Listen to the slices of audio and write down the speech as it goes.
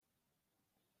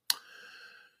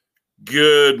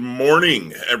Good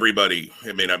morning, everybody.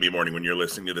 It may not be morning when you're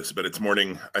listening to this, but it's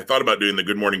morning. I thought about doing the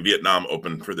Good Morning Vietnam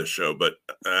open for this show, but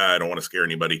I don't want to scare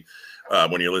anybody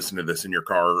when you're listening to this in your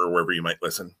car or wherever you might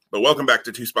listen. But welcome back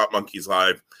to Two Spot Monkeys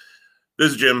Live.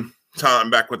 This is Jim. Tom, I'm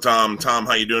back with Tom. Tom,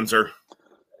 how you doing, sir?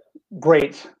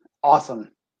 Great. Awesome.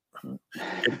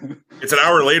 It's an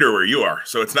hour later where you are,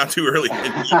 so it's not too early.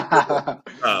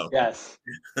 Yes.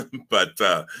 But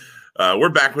we're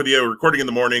back with you, recording in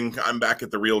the morning. I'm back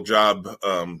at the real job.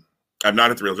 I'm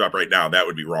not at the real job right now. That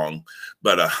would be wrong.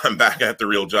 But I'm back at the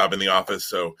real job in the office.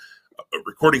 So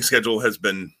recording schedule has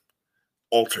been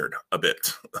altered a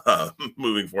bit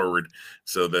moving forward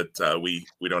so that we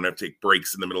don't have to take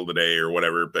breaks in the middle of the day or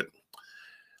whatever. But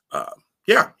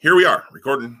yeah, here we are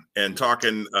recording and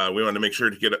talking. We wanted to make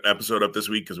sure to get an episode up this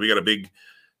week because we got a big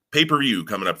pay-per-view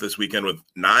coming up this weekend with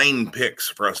 9 picks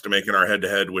for us to make in our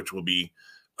head-to-head, which will be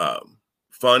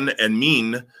fun and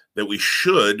mean that we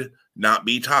should not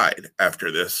be tied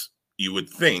after this, you would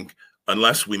think,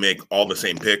 unless we make all the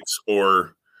same picks,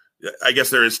 or I guess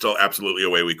there is still absolutely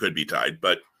a way we could be tied,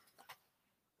 but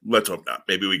let's hope not.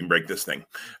 Maybe we can break this thing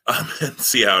and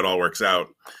see how it all works out.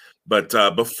 But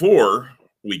before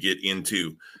we get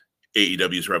into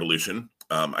AEW's Revolution,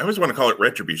 I always want to call it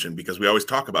Retribution because we always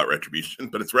talk about Retribution,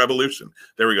 but it's Revolution.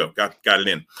 There we go. Got it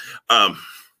in.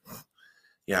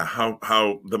 Yeah,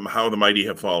 how the mighty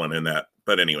have fallen in that.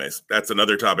 But anyways, that's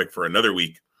another topic for another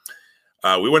week.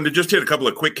 We wanted to just hit a couple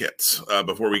of quick hits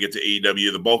before we get to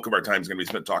AEW. The bulk of our time is going to be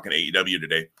spent talking AEW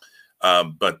today.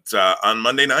 But on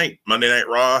Monday Night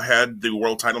Raw had the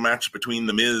world title match between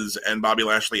The Miz and Bobby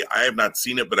Lashley. I have not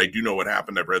seen it, but I do know what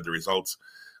happened. I've read the results.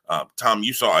 Tom,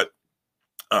 you saw it.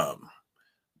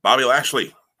 Bobby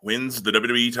Lashley wins the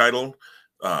WWE title.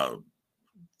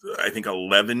 I think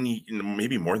 11,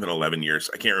 maybe more than 11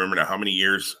 years. I can't remember now how many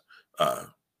years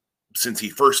since he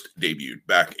first debuted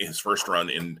back in his first run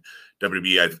in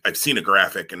WWE. I've seen a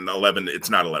graphic, and 11.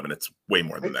 It's not 11. It's way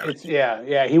more than that.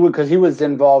 Yeah. He was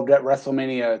involved at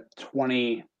WrestleMania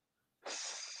 23.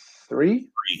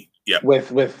 Yeah, with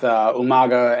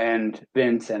Umaga and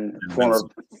Vince and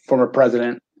former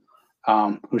president,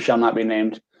 who shall not be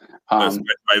named. My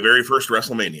very first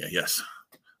WrestleMania. Yes,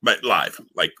 but live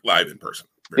in person.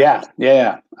 Yeah.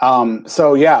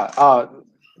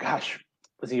 Gosh,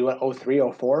 was he what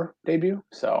 03, 04 debut?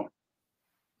 So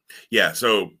yeah,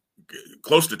 so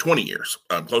close to 20 years,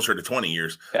 closer to 20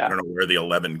 years. Yeah. I don't know where the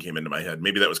 11 came into my head.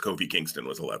 Maybe that was Kofi Kingston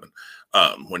was 11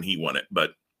 when he won it.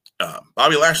 But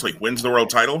Bobby Lashley wins the world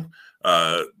title.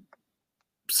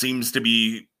 Seems to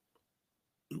be,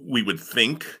 we would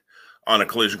think, on a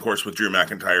collision course with Drew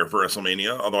McIntyre for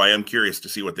WrestleMania. Although I am curious to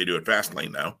see what they do at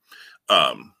Fastlane now.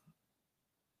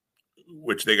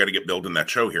 Which they got to get built in that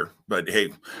show here. But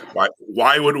hey,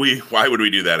 why would we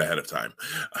do that ahead of time?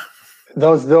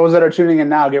 Those that are tuning in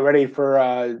now, get ready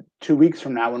for 2 weeks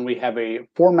from now when we have a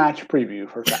 4-match preview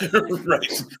for Fastlane.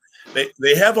 Right.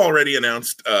 They have already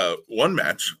announced one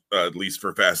match, at least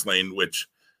for Fastlane, which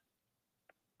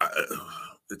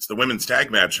it's the women's tag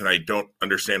match, and I don't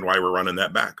understand why we're running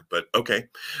that back. But okay,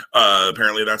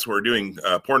 apparently that's what we're doing.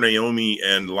 Poor Naomi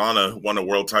and Lana won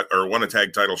a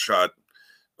tag title shot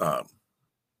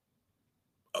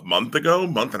a month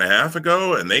and a half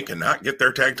ago, and they cannot get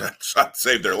their tag title shot to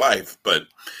save their life. But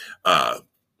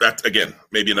that's, again,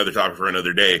 maybe another topic for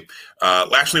another day.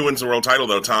 Lashley wins the world title,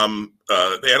 though, Tom.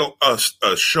 They had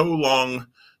a show-long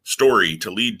story to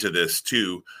lead to this,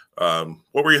 too.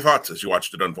 What were your thoughts as you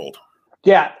watched it unfold?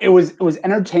 Yeah, it was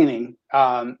entertaining,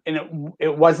 and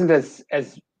it wasn't as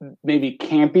maybe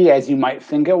campy as you might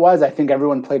think it was. I think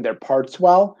everyone played their parts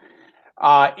well.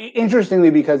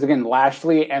 Interestingly, because again,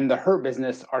 Lashley and the Hurt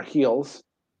Business are heels.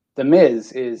 The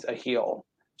Miz is a heel.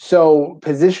 So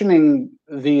positioning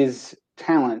these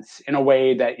talents in a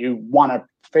way that you want to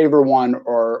favor one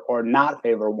or not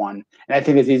favor one, and I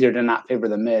think it's easier to not favor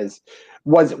the Miz,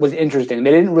 was interesting.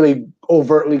 They didn't really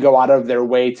overtly go out of their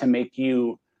way to make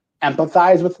you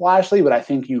empathize with Lashley, but I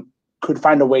think you could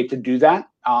find a way to do that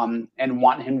and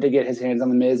want him to get his hands on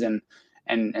the Miz and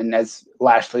as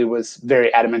Lashley was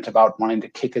very adamant about wanting to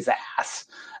kick his ass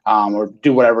or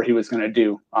do whatever he was going to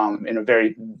do in a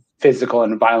very physical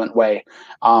and violent way.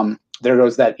 There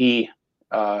goes that E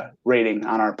rating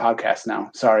on our podcast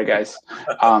now. Sorry, guys.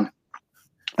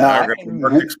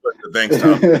 Thanks,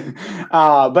 Tom.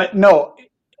 But no,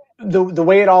 the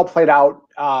way it all played out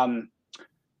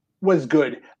was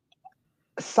good.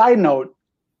 Side note,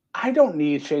 I don't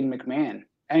need Shane McMahon.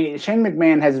 I mean, Shane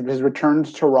McMahon has returned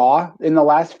to Raw in the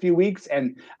last few weeks,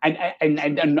 and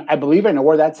I believe I know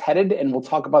where that's headed, and we'll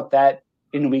talk about that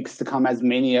in weeks to come as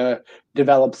Mania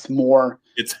develops more.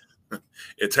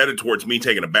 it's headed towards me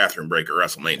taking a bathroom break at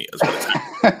WrestleMania. Is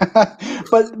what it's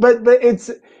but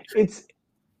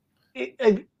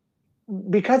it,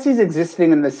 because he's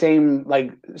existing in the same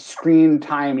like screen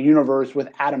time universe with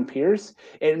Adam Pearce,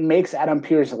 it makes Adam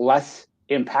Pearce less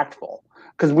impactful.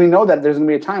 Because we know that there's going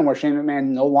to be a time where Shane McMahon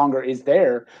no longer is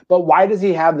there. But why does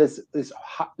he have this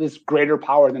greater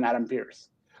power than Adam Pearce?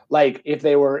 Like if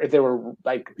they were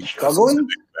like struggling.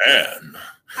 Man,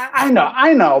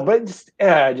 I know, but just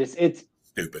it's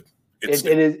stupid.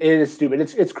 It is stupid.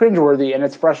 It's cringeworthy and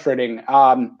it's frustrating.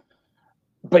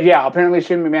 But yeah, apparently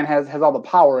Shane McMahon has all the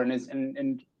power and it's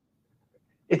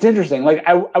interesting. Like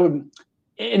I would,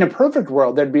 in a perfect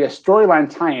world, there'd be a storyline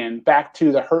tie-in back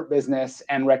to the Hurt Business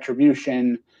and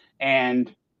Retribution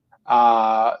and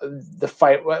the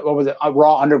fight. What was it?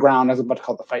 Raw Underground. I was about to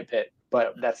call it the Fight Pit,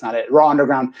 but that's not it. Raw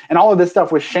Underground and all of this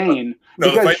stuff with Shane.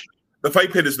 No, the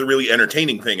fight Pit is the really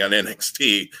entertaining thing on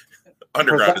NXT.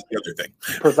 Underground is the other thing.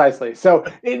 Precisely. So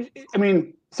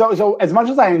So as much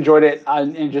as I enjoyed it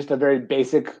in just a very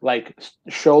basic, like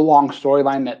show-long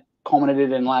storyline that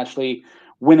culminated in Lashley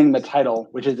winning the title,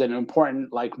 which is an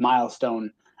important like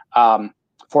milestone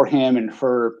for him and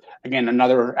for, again,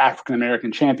 another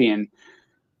African-American champion,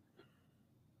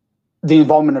 the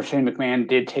involvement of Shane McMahon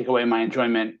did take away my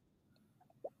enjoyment.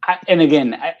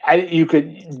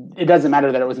 It doesn't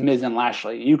matter that it was Miz and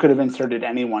Lashley. You could have inserted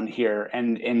anyone here,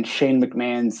 and Shane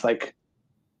McMahon's like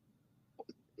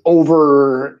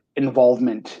over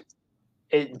involvement,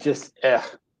 it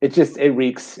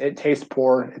reeks. It tastes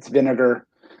poor. It's vinegar.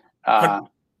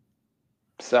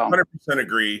 So 100%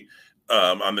 agree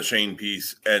on the Shane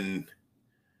piece, and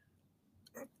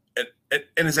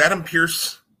is Adam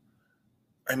Pearce?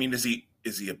 I mean, is he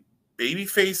a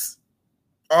babyface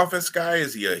office guy?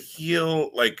 Is he a heel?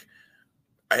 Like,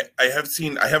 I haven't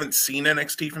seen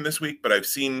NXT from this week, but I've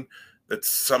seen that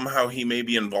somehow he may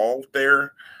be involved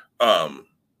there.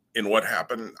 In what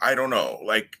happened, I don't know.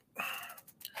 Like,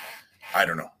 I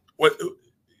don't know what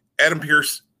Adam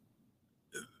Pearce.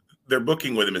 Their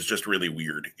booking with him is just really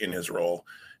weird in his role,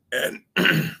 and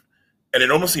and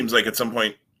it almost seems like at some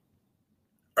point,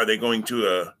 are they going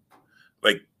to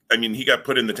he got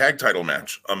put in the tag title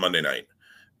match on Monday night.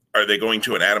 Are they going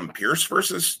to an Adam Pearce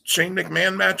versus Shane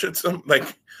McMahon match at some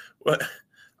what?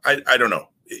 I don't know.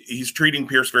 He's treating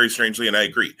Pearce very strangely, and I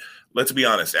agree. Let's be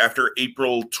honest. After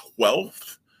April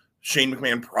 12th. Shane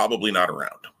McMahon probably not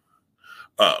around.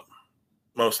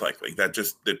 Most likely.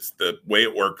 It's the way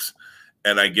it works.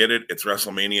 And I get it. It's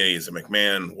WrestleMania. He's a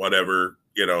McMahon, whatever.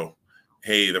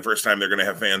 Hey, the first time they're going to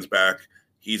have fans back,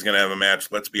 he's going to have a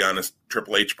match. Let's be honest.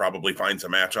 Triple H probably finds a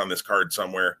match on this card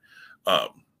somewhere. I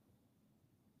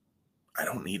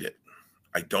don't need it.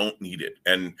 I don't need it.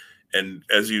 And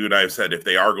as you and I have said, if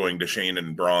they are going to Shane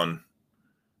and Braun,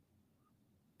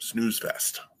 snooze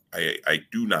fest. I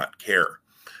do not care.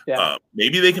 Yeah.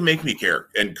 Maybe they can make me care,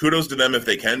 and kudos to them if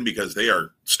they can, because they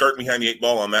are starting behind the 8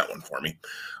 ball on that one for me.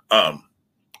 But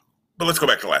let's go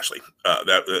back to Lashley.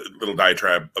 That little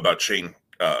diatribe about Shane,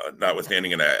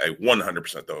 notwithstanding, and I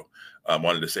 100% though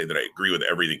wanted to say that I agree with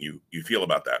everything you feel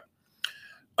about that.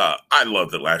 I love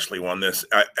that Lashley won this.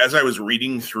 As I was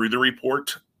reading through the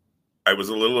report, I was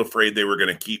a little afraid they were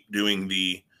going to keep doing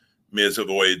the Miz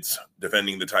avoids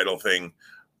defending the title thing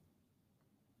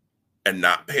and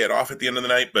not pay it off at the end of the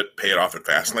night, but pay it off at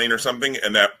Fastlane or something.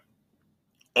 And that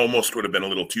almost would have been a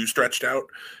little too stretched out.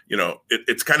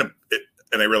 It's kind of,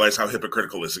 and I realize how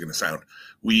hypocritical this is going to sound.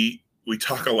 We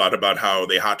talk a lot about how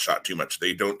they hotshot too much.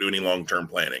 They don't do any long-term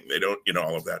planning. They don't,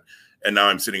 all of that. And now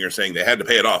I'm sitting here saying they had to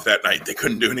pay it off that night. They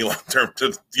couldn't do any long-term to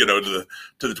the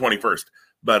 21st.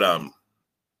 But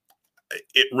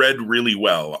it read really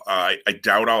well. I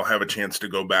doubt I'll have a chance to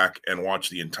go back and watch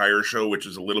the entire show, which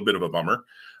is a little bit of a bummer.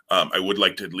 I would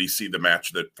like to at least see the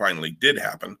match that finally did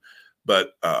happen,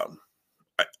 but I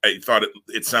thought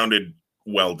it sounded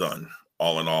well done,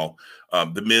 all in all.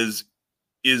 The Miz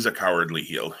is a cowardly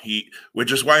heel,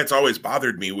 which is why it's always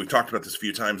bothered me. We've talked about this a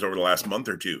few times over the last month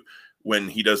or two. When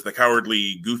he does the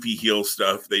cowardly, goofy heel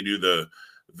stuff, they do the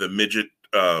midget,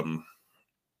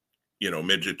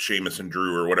 midget Sheamus and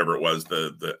Drew or whatever it was,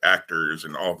 the actors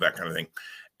and all of that kind of thing,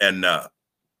 and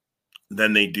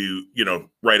then they do,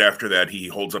 right after that, he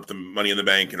holds up the Money in the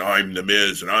Bank and I'm the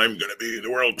Miz and I'm going to be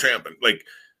the world champion. Like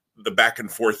the back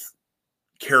and forth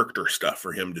character stuff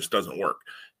for him just doesn't work.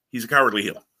 He's a cowardly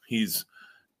heel.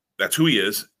 That's who he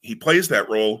is. He plays that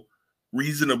role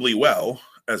reasonably well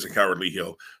as a cowardly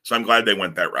heel. So I'm glad they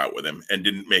went that route with him and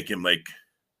didn't make him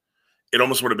it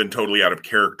almost would have been totally out of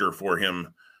character for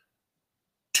him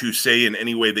to say in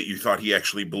any way that you thought he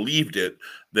actually believed it,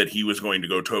 that he was going to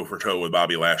go toe for toe with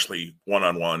Bobby Lashley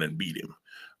one-on-one and beat him.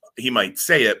 he might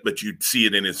say it, but you'd see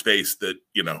it in his face that,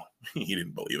 you know, he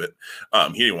didn't believe it.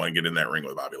 He didn't want to get in that ring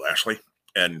with Bobby Lashley,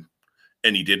 and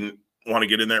he didn't want to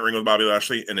get in that ring with Bobby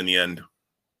Lashley. And in the end,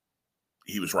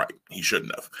 he was right. He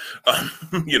shouldn't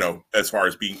have, you know, as far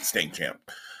as staying champ.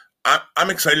 I'm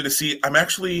excited to see. I'm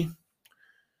actually,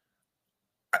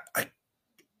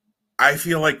 I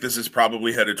feel like this is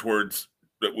probably headed towards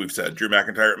what we've said, Drew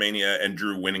McIntyre at Mania and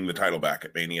Drew winning the title back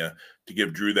at Mania to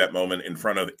give Drew that moment in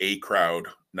front of a crowd,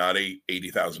 not a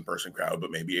 80,000 person crowd,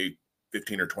 but maybe a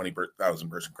 15 or 20,000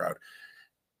 person crowd.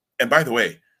 And by the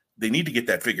way, they need to get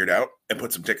that figured out and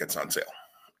put some tickets on sale.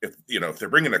 If, you know, if they're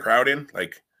bringing a crowd in,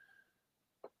 like,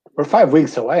 we're 5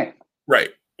 weeks away.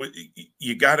 Right.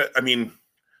 You got to, I mean,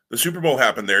 the Super Bowl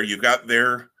happened there. You've got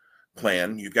their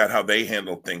plan. You've got how they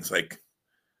handled things. Like,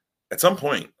 at some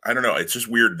point, I don't know. It's just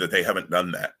weird that they haven't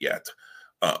done that yet.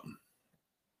 And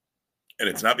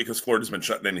it's not because Florida's been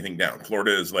shutting anything down.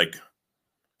 Florida is like,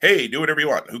 hey, do whatever you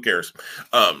want. Who cares?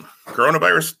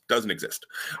 Coronavirus doesn't exist.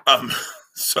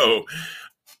 So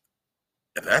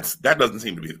that doesn't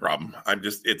seem to be the problem.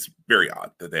 It's very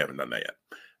odd that they haven't done that yet.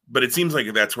 But it seems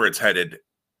like that's where it's headed.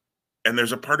 And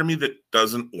there's a part of me that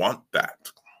doesn't want that.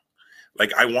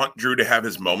 Like, I want Drew to have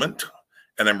his moment.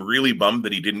 And I'm really bummed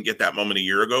that he didn't get that moment a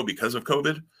year ago because of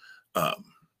COVID.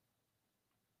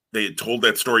 They had told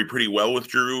that story pretty well with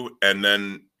Drew. And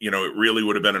then, you know, it really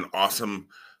would have been an awesome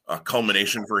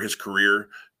culmination for his career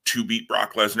to beat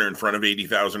Brock Lesnar in front of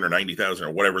 80,000 or 90,000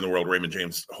 or whatever in the world Raymond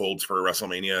James holds for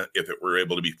WrestleMania if it were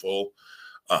able to be full.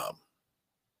 And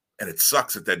it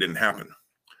sucks that didn't happen.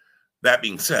 That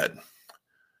being said,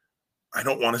 I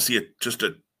don't want to see just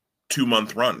a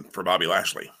 2-month run for Bobby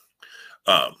Lashley.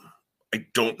 I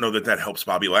don't know that helps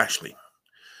Bobby Lashley.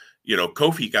 You know,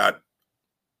 Kofi got,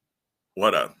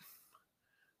 what, a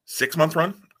 6-month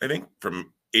run, I think,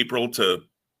 from April to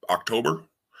October.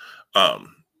 Now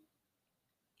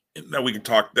we can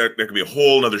talk, there could be a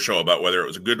whole other show about whether it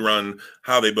was a good run,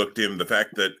 how they booked him, the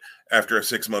fact that after a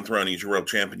 6-month run, he's your world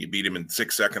champ and you beat him in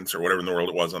 6 seconds or whatever in the world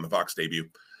it was on the Fox debut.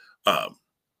 A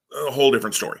whole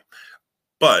different story.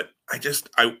 But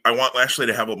I want Lashley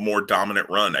to have a more dominant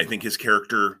run. I think his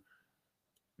character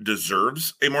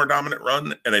deserves a more dominant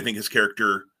run, and I think his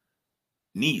character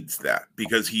needs that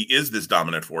because he is this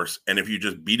dominant force. And if you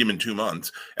just beat him in 2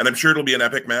 months, and I'm sure it'll be an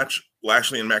epic match.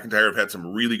 Lashley and McIntyre have had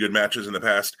some really good matches in the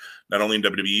past, not only in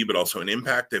WWE, but also in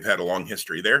Impact. They've had a long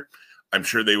history there. I'm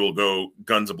sure they will go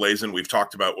guns a-blazing. We've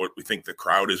talked about what we think the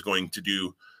crowd is going to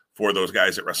do for those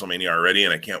guys at WrestleMania already,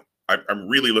 and I'm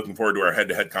really looking forward to our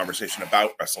head-to-head conversation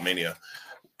about WrestleMania.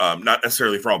 Not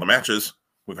necessarily for all the matches.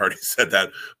 We've already said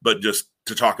that, but just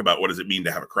to talk about what does it mean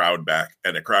to have a crowd back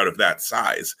and a crowd of that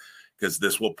size, because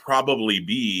this will probably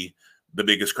be the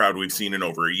biggest crowd we've seen in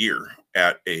over a year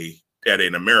at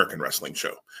an American wrestling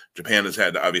show. Japan has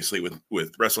had, obviously,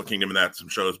 with Wrestle Kingdom and that, some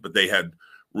shows, but they had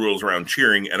rules around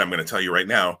cheering. And I'm going to tell you right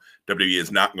now, WWE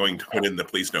is not going to put in the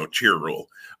please don't cheer rule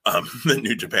that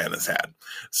New Japan has had.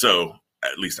 So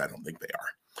at least I don't think they are.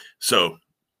 So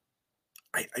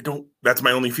I don't, that's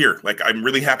my only fear. Like, I'm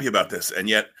really happy about this. And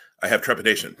yet I have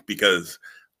trepidation because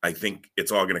I think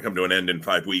it's all going to come to an end in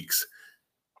 5 weeks.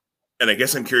 And I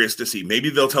guess I'm curious to see, maybe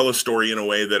they'll tell a story in a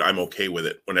way that I'm okay with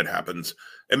it when it happens.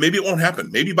 And maybe it won't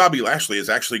happen. Maybe Bobby Lashley is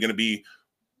actually going to be,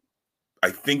 I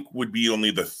think would be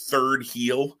only the third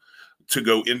heel to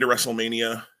go into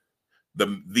WrestleMania,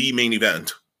 the main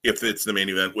event, if it's the main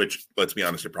event, which, let's be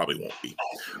honest, it probably won't be.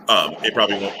 It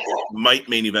probably won't. It might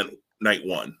main event night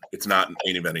 1. It's not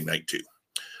main eventing night 2.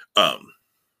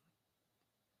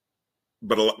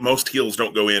 But most heels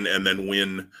don't go in and then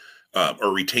win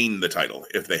or retain the title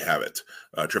if they have it.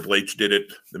 Triple H did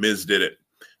it. The Miz did it.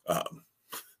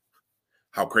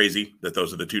 How crazy that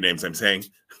those are the 2 names I'm saying.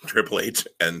 Triple H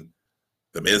and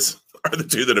The Miz are the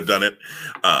 2 that have done it.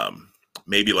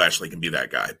 Maybe Lashley can be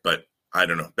that guy, but I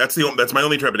don't know. That's my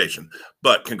only trepidation.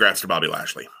 But congrats to Bobby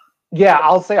Lashley. Yeah,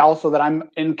 I'll say also that I'm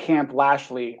in camp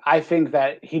Lashley. I think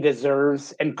that he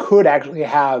deserves and could actually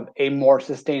have a more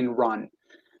sustained run.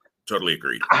 Totally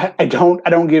agreed. I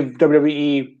don't give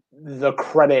WWE the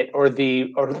credit or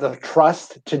the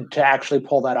trust to actually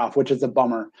pull that off, which is a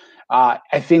bummer.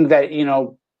 I think that, you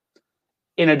know,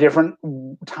 in a different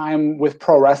time with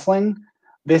pro wrestling,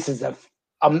 this is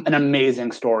an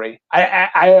amazing story. I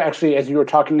actually, as you were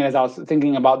talking, as I was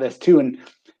thinking about this too, and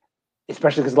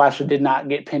especially because Lashley did not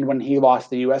get pinned when he lost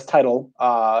the U.S. title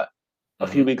a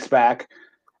few weeks back.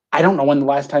 I don't know when the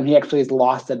last time he actually has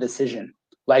lost a decision,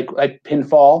 like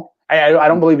pinfall. I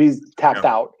don't believe he's tapped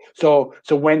out. So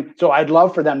I'd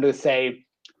love for them to say,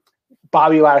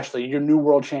 Bobby Lashley, your new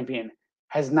world champion,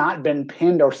 has not been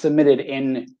pinned or submitted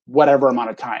in whatever amount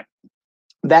of time.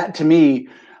 That to me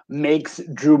makes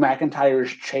Drew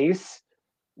McIntyre's chase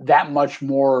that much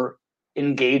more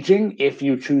engaging if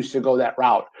you choose to go that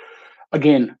route.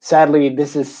 Again, sadly,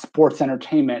 this is sports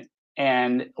entertainment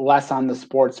and less on the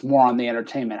sports, more on the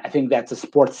entertainment. I think that's a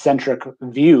sports-centric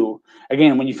view.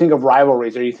 Again, when you think of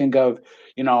rivalries or you think of,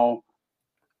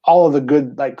 all of the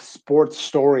good like sports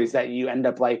stories that you end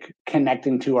up like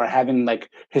connecting to or having like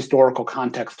historical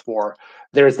context for,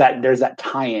 there's that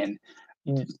tie-in.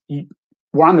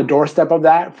 We're on the doorstep of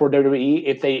that for WWE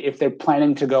if they're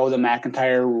planning to go the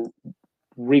McIntyre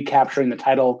recapturing the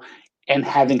title and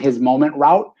having his moment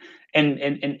route,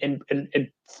 and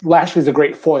Lashley's a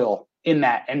great foil in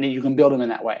that, and you can build him in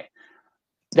that way.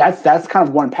 That's kind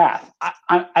of one path.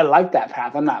 I like that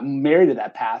path. I'm not married to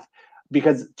that path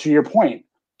because, to your point,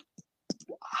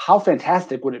 how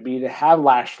fantastic would it be to have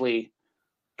Lashley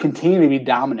continue to be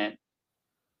dominant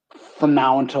from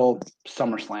now until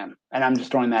SummerSlam? And I'm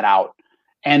just throwing that out.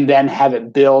 And then have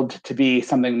it build to be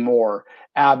something more.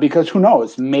 Because who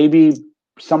knows? Maybe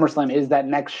SummerSlam is that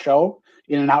next show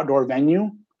in an outdoor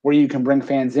venue where you can bring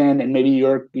fans in, and maybe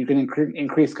you can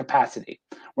increase capacity.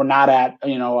 We're not at a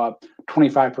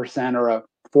 25% or a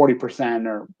 40%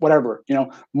 or whatever.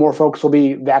 More folks will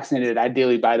be vaccinated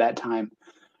ideally by that time.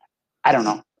 I don't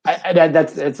know.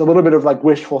 It's a little bit of like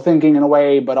wishful thinking in a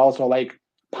way, but also like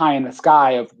pie in the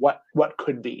sky of what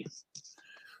could be.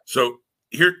 So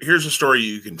here's a story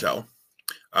you can tell.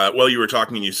 While you were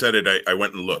talking and you said it, I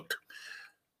went and looked.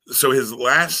 So his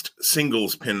last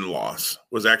singles pin loss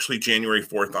was actually January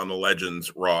 4th on the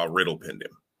Legends Raw. Riddle pinned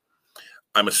him.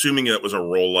 I'm assuming it was a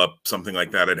roll up, something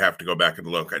like that. I'd have to go back and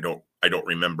look. I don't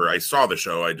remember. I saw the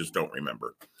show. I just don't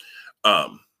remember.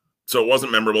 So it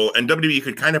wasn't memorable, and WWE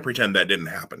could kind of pretend that didn't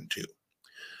happen too.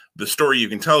 The story you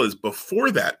can tell is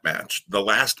before that match, the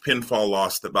last pinfall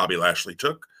loss that Bobby Lashley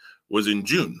took was in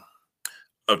June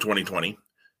of 2020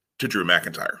 to Drew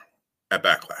McIntyre at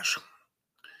Backlash.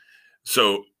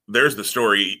 So there's the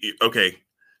story. Okay,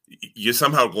 you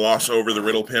somehow gloss over the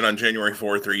Riddle pin on January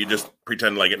 4th, or you just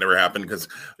pretend like it never happened, because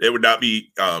it would not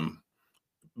be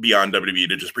beyond WWE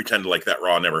to just pretend like that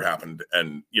Raw never happened,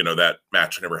 and that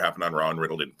match never happened on Raw, and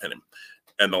Riddle didn't pin him.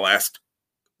 And the last,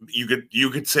 you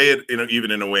could say it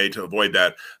even in a way to avoid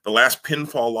that. The last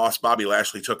pinfall loss Bobby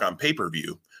Lashley took on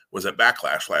pay-per-view was at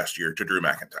Backlash last year to Drew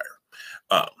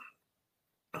McIntyre.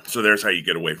 So there's how you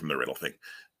get away from the Riddle thing.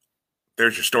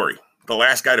 There's your story. The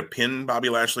last guy to pin Bobby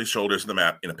Lashley's shoulders to the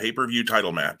mat in a pay-per-view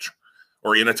title match,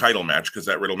 or in a title match, because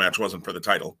that Riddle match wasn't for the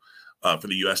title, for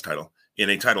the U.S. title, in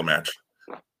a title match,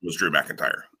 was Drew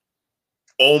McIntyre.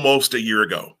 Almost a year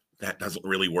ago. That doesn't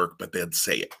really work, but they'd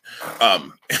say it.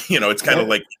 It's kind of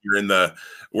like you're in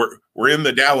we're in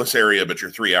the Dallas area, but you're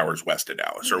 3 hours west of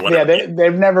Dallas or whatever. Yeah,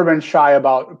 they've never been shy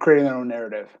about creating their own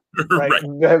narrative. Right.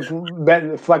 They've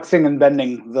been flexing and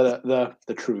bending the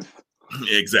truth.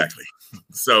 Exactly.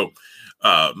 So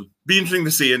be interesting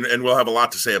to see, and we'll have a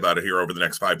lot to say about it here over the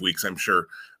next 5 weeks, I'm sure.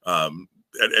 And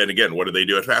again, what do they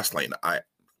do at Fastlane?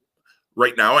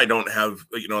 Right now, I don't have,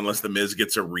 unless the Miz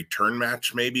gets a return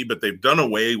match, maybe, but they've done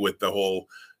away with the whole,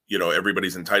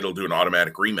 everybody's entitled to an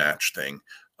automatic rematch thing,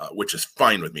 which is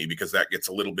fine with me because that gets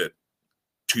a little bit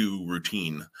too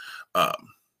routine.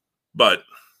 But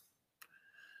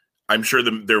I'm sure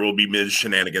there will be Miz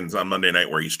shenanigans on Monday night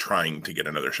where he's trying to get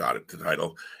another shot at the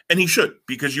title. And he should,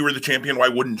 because you were the champion. Why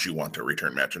wouldn't you want a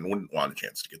return match and wouldn't want a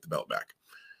chance to get the belt back?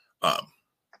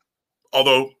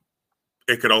 Although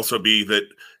it could also be that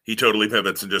he totally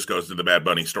pivots and just goes to the Bad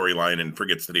Bunny storyline and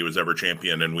forgets that he was ever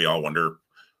champion. And we all wonder,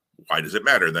 why does it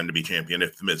matter then to be champion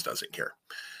if the Miz doesn't care?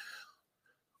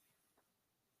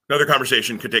 Another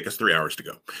conversation could take us 3 hours to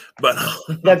go. But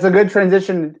that's a good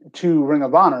transition to Ring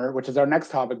of Honor, which is our next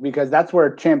topic, because that's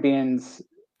where champions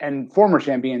and former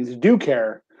champions do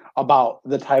care about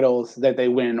the titles that they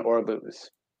win or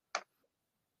lose.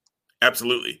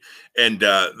 Absolutely. And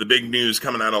the big news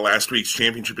coming out of last week's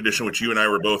championship edition, which you and I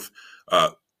were both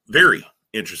very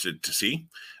interested to see,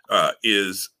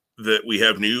 is that we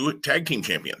have new tag team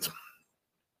champions.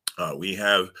 We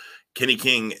have Kenny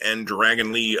King and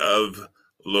Dragon Lee of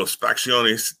Los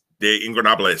Facciones de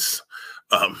Ingobernables,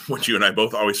 which you and I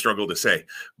both always struggle to say.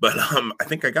 But I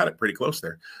think I got it pretty close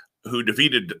there, who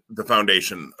defeated the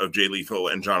foundation of Jay Lethal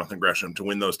and Jonathan Gresham to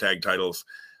win those tag titles.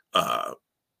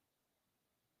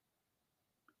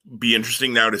 Be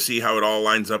interesting now to see how it all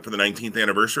lines up for the 19th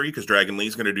anniversary, because Dragon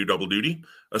Lee's going to do double duty,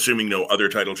 assuming no other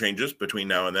title changes between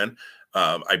now and then.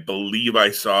 I believe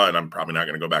I saw, and I'm probably not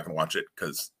going to go back and watch it,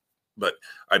 but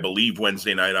I believe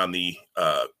Wednesday night on the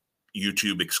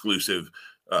YouTube exclusive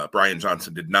Brian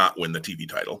Johnson did not win the TV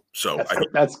title. So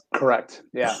that's correct.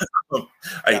 Yeah.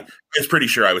 I was pretty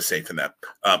sure I was safe in that.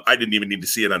 I didn't even need to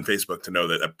see it on Facebook to know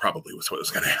that probably was what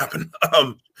was going to happen.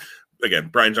 Again,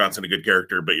 Brian Johnson, a good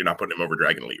character, but you're not putting him over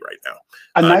Dragon Lee right now.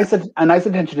 A nice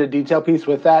attention to detail piece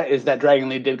with that is that Dragon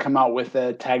Lee did come out with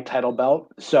a tag title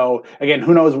belt. So again,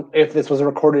 who knows if this was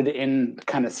recorded in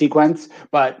kind of sequence,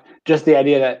 but just the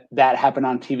idea that happened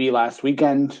on TV last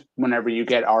weekend, whenever you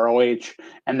get ROH,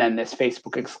 and then this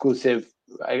Facebook exclusive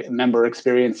member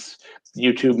experience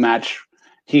YouTube match,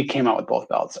 he came out with both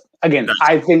belts. Again,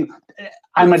 I think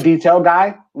I'm a detail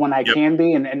guy when I can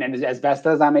be, and as best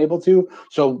as I'm able to.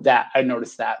 So that I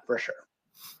noticed that for sure.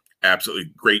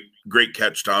 Absolutely. Great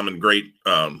catch, Tom, and great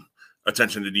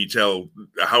attention to detail,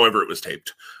 however it was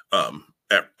taped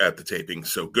at the taping.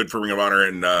 So good for Ring of Honor.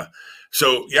 And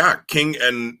so, yeah, King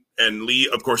and Lee,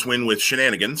 of course, win with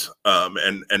shenanigans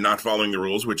and not following the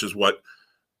rules, which is what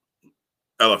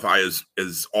LFI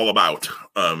is all about,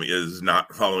 is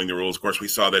not following the rules. Of course, we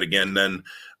saw that again then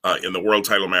in the world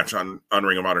title match on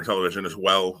Ring of Honor television as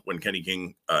well, when Kenny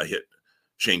King hit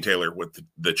Shane Taylor with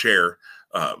the chair,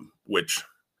 which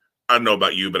I don't know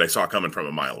about you, but I saw coming from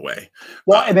a mile away.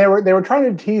 Well, and they were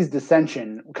trying to tease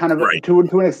dissension kind of to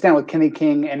an extent with Kenny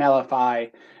King and LFI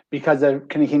because of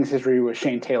Kenny King's history with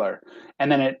Shane Taylor.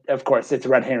 And then of course it's a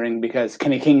red herring because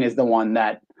Kenny King is the one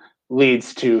that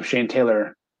leads to Shane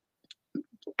Taylor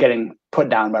getting put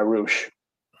down by Roosh.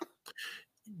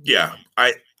 Yeah,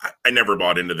 I never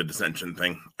bought into the dissension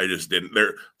thing. I just didn't.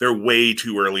 They're way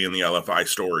too early in the LFI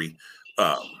story.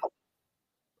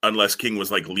 Unless King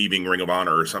was like leaving Ring of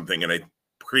Honor or something, and I'm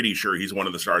pretty sure he's one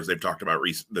of the stars they've talked about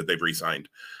that they've re-signed,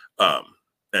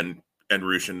 and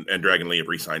Roosh and Dragon Lee have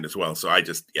re-signed as well. So I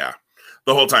just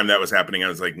the whole time that was happening, I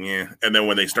was like, yeah. And then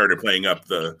when they started playing up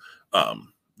the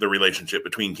relationship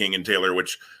between King and Taylor,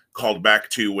 which called back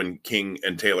to when King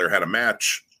and Taylor had a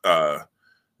match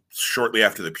shortly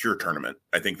after the Pure tournament.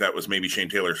 I think that was maybe Shane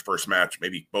Taylor's first match,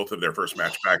 maybe both of their first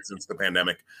match back since the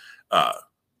pandemic.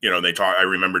 I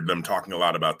remembered them talking a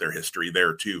lot about their history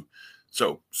there too.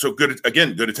 So good,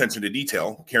 again, good attention to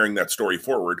detail, carrying that story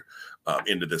forward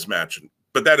into this match.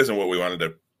 But that isn't what we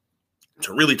wanted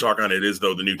to really talk on. It is,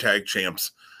 though, the new tag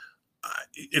champs.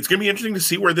 It's going to be interesting to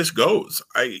see where this goes.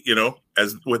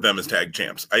 As with them as tag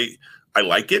champs, I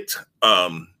like it.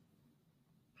 I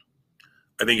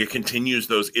think it continues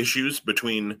those issues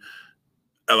between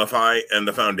LFI and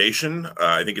the Foundation.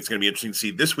 I think it's going to be interesting to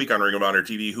see this week on Ring of Honor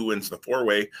TV who wins the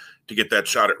four-way to get that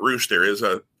shot at Roosh. There is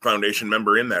a Foundation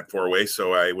member in that four-way,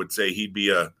 so I would say he'd be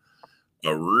a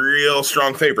real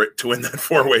strong favorite to win that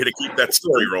four-way to keep that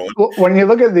story rolling. When you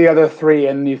look at the other three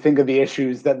and you think of the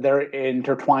issues that they're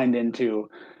intertwined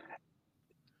into,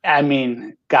 I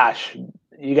mean, gosh,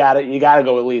 you gotta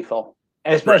go with Lethal,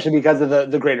 especially because of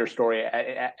the greater story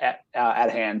at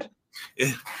hand.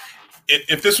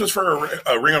 If this was for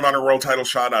a Ring of Honor World Title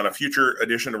shot on a future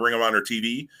edition of Ring of Honor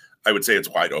TV, I would say it's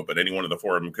wide open. Any one of the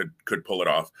four of them could pull it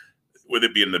off. With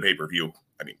it being the pay-per-view,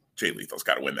 I mean, Jay Lethal's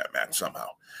got to win that match somehow.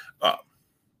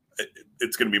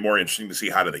 It's going to be more interesting to see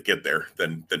how do they get there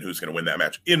than who's going to win that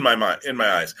match. In my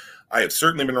eyes, I have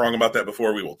certainly been wrong about that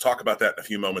before. We will talk about that in a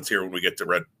few moments here when we get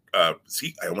to I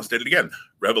almost did it again.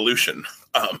 Revolution.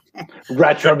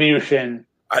 Retribution.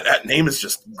 That name is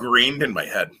just grained in my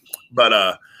head.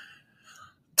 But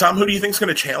Tom, who do you think is going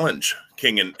to challenge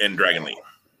King and Dragon Lee?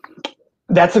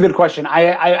 That's a good question.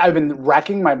 I've been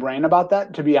racking my brain about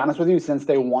that, to be honest with you, since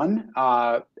they won.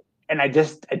 And I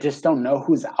just don't know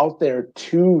who's out there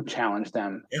to challenge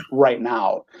them right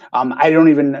now. I don't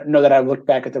even know that I've looked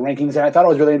back at the rankings, and I thought it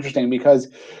was really interesting because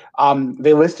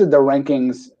they listed the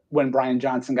rankings when Brian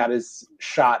Johnson got his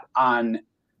shot on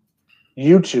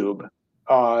YouTube /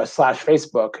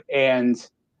 Facebook, and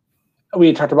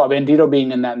we talked about Bandito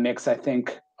being in that mix, I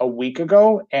think, a week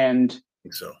ago, and I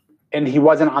think so. And he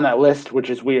wasn't on that list, which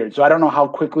is weird. So I don't know how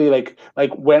quickly, like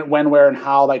when, where, and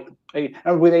how. Like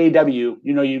with AEW,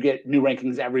 you get new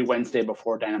rankings every Wednesday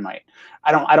before Dynamite.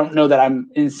 I don't know that I'm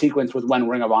in sequence with when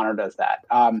Ring of Honor does that.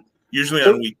 Usually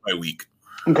on week by week.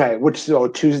 Okay,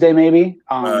 Tuesday maybe.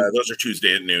 Those are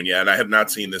Tuesday at noon. Yeah, and I have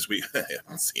not seen this week. I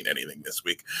haven't seen anything this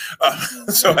week,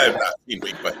 so I have not seen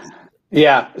week by week.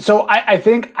 Yeah, so I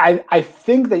think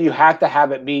that you have to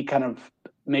have it be kind of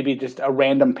maybe just a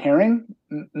random pairing,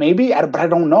 maybe, but I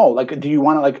don't know. Like, do you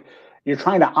want to, like, you're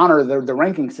trying to honor the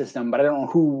ranking system, but I don't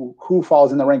know who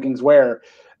falls in the rankings where.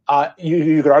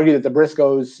 You could argue that the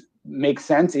Briscoes make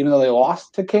sense, even though they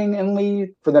lost to King and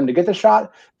Lee, for them to get the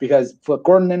shot because Flip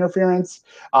Gordon interference.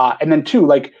 And then two,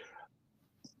 like,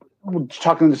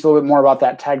 talking just a little bit more about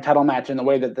that tag title match and the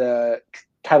way that the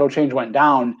title change went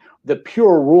down, the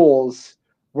Pure rules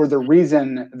were the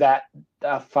reason that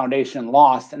the foundation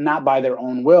lost, and not by their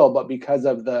own will, but because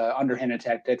of the underhanded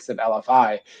tactics of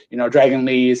LFI. Dragon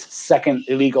Lee's second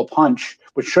illegal punch,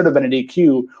 which should have been a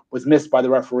DQ, was missed by the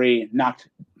referee, knocked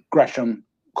Gresham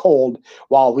cold,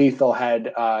 while Lethal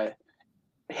had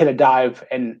hit a dive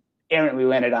and errantly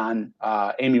landed on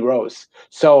Amy Rose.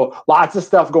 So lots of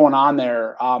stuff going on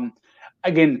there.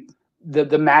 Again,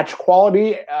 the match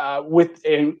quality with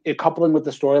a coupling with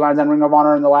the storylines on Ring of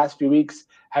Honor in the last few weeks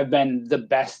have been the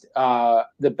best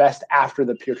after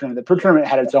the Pure Tournament. The Pure Tournament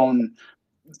had its own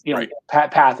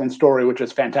path and story, which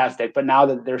was fantastic. But now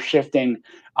that they're shifting,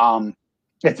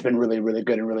 it's been really, really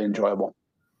good and really enjoyable.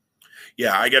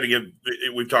 Yeah, I got to give.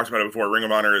 We've talked about it before. Ring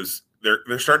of Honor is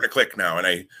they're starting to click now, and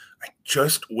I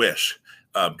just wish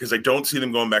because I don't see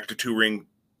them going back to 2-ring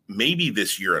maybe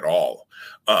this year at all,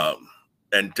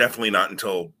 and definitely not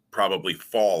until probably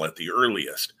fall at the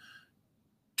earliest.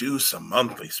 Do some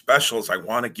monthly specials. I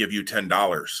want to give you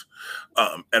 $10,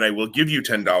 and I will give you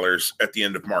 $10 at the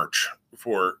end of March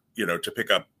for to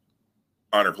pick up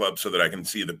Honor Club so that I can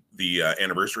see the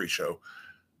anniversary show.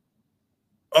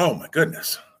 Oh my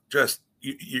goodness. Just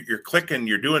you're clicking,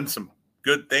 you're doing some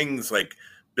good things, like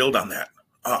build on that.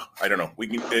 I don't know.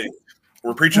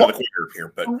 We're preaching to the choir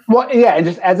here, but yeah, and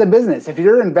just as a business, if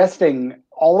you're investing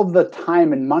all of the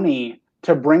time and money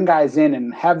to bring guys in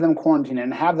and have them quarantine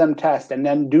and have them test and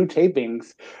then do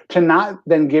tapings, to not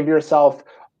then give yourself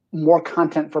more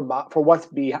content for what's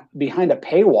behind a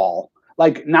paywall.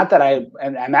 Like, not that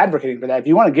I'm advocating for that. If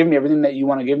you want to give me everything that you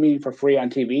want to give me for free on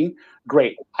TV,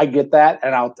 great. I get that,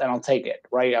 and I'll take it.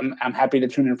 Right? I'm happy to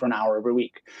tune in for an hour every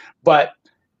week. But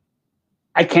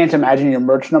I can't imagine your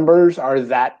merch numbers are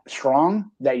that strong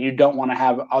that you don't want to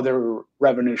have other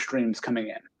revenue streams coming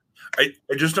in. I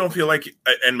just don't feel like,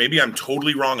 and maybe I'm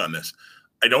totally wrong on this,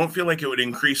 I don't feel like it would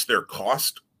increase their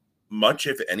cost much,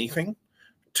 if anything,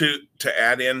 to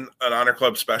add in an Honor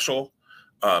Club special.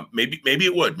 Maybe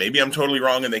it would. Maybe I'm totally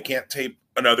wrong and they can't tape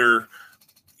another,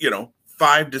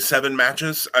 5 to 7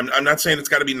 matches. I'm not saying it's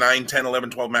got to be 9, 10, 11,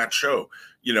 12 match show.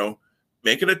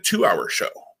 Make it a 2-hour show.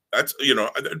 That's,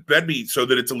 that'd be so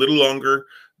that it's a little longer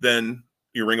than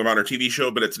your Ring of Honor TV show,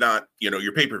 but it's not,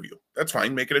 your pay-per-view. That's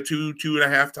fine. Make it a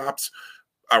 2.5 tops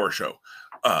hour show.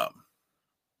 I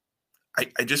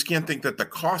just can't think that the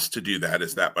cost to do that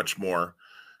is that much more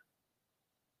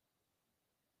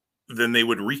than they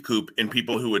would recoup in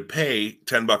people who would pay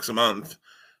 $10 a month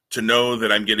to know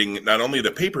that I'm getting not only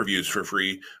the pay-per-views for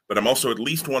free, but I'm also at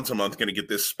least once a month going to get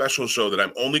this special show that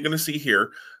I'm only going to see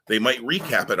here. They might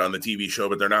recap it on the TV show,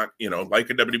 but they're not, like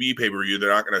a WWE pay-per-view, they're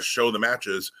not going to show the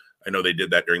matches. I know they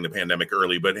did that during the pandemic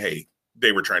early, but hey,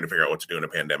 they were trying to figure out what to do in a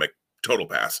pandemic. Total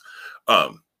pass.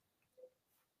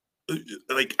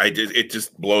 It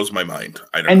just blows my mind.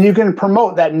 You can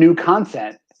promote that new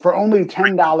content for only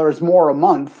 $10 more a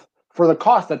month for the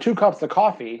cost of 2 cups of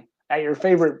coffee at your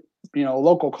favorite,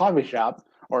 local coffee shop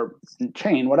or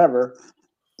chain, whatever.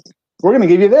 We're going to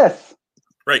give you this.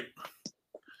 Right.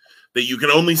 That you can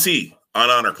only see on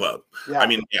Honor Club. Yeah. I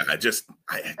mean, yeah,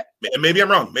 maybe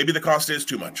I'm wrong. Maybe the cost is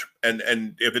too much. And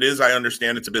if it is, I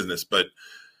understand it's a business, but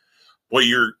boy,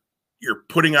 you're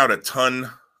putting out a ton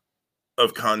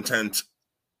of content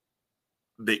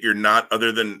that you're not,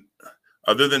 other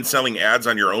than selling ads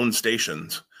on your own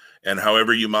stations and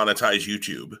however you monetize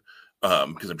YouTube,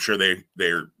 because I'm sure they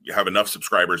have enough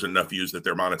subscribers and enough views that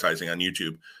they're monetizing on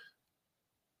YouTube.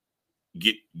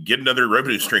 Get another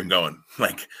revenue stream going.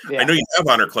 Like, yeah. I know you have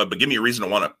Honor Club, but give me a reason to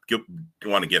want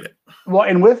to get it. Well,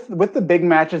 and with the big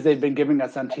matches they've been giving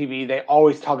us on TV, they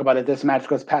always talk about it. This match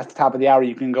goes past the top of the hour.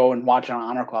 You can go and watch it on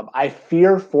Honor Club. I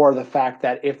fear for the fact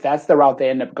that if that's the route they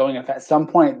end up going, if at some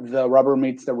point the rubber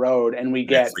meets the road and we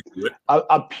get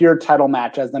a pure title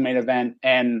match as the main event,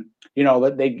 and we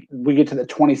get to the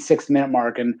 26-minute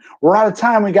mark and we're out of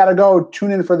time, we got to go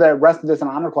tune in for the rest of this on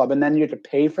Honor Club, and then you have to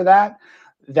pay for that.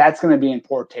 That's going to be in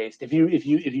poor taste. If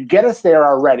you get us there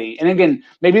already, and again,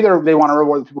 maybe they want to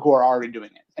reward the people who are already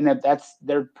doing it, and if that's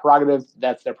their prerogative,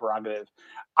 that's their prerogative.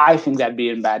 I think that'd be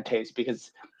in bad taste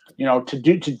because,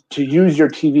 to use your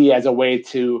TV as a way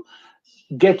to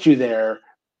get you there,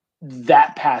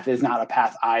 that path is not a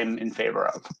path I'm in favor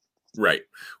of. Right.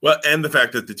 Well, and the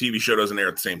fact that the TV show doesn't air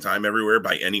at the same time everywhere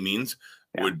by any means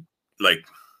would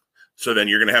so then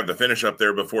you're going to have the finish up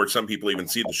there before some people even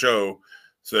see the show.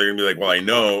 So they're gonna be like, well, I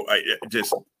know,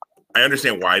 I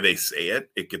understand why they say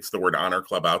it. It gets the word Honor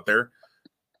Club out there,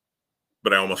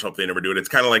 but I almost hope they never do it. It's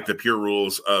kind of like the pure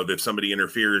rules of if somebody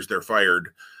interferes, they're fired.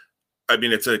 I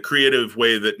mean, it's a creative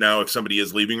way that now if somebody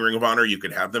is leaving Ring of Honor, you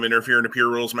could have them interfere in a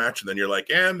pure rules match, and then you're like,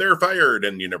 and they're fired,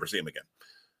 and you never see them again.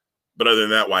 But other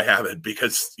than that, why have it?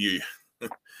 Because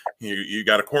you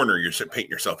got a corner you're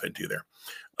painting yourself into there.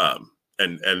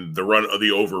 And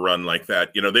the overrun like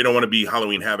that, you know, they don't want to be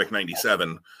Halloween Havoc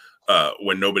 97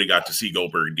 when nobody got to see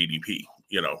Goldberg DDP.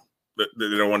 You know, they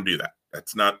don't want to do that.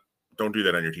 Don't do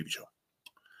that on your TV show.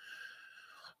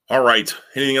 All right.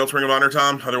 Anything else, Ring of Honor,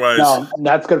 Tom? Otherwise, no,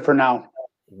 that's good for now.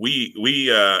 We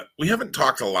haven't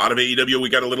talked a lot of AEW. We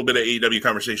got a little bit of AEW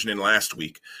conversation in last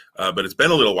week, but it's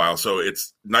been a little while, so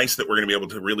it's nice that we're going to be able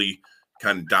to really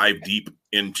kind of dive deep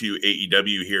into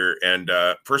AEW here. And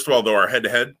first of all, though, our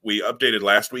head-to-head, we updated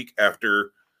last week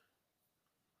after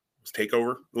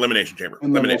Takeover, Elimination Chamber.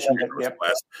 Elimination Chamber was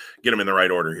last. Get them in the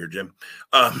right order here, Jim.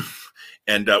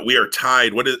 And we are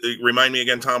tied. Remind me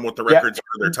again, Tom, what the records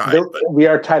are. They're tied. We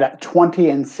are tied at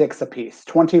 20-6 apiece.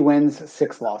 20 wins,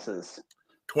 6 losses.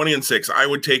 20-6. I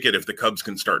would take it if the Cubs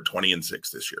can start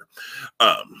 20-6 this year.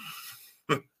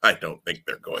 I don't think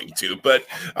they're going to, but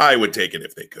I would take it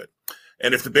if they could.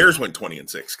 And if the Bears went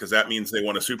 20-6, because that means they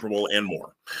won a Super Bowl and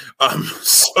more.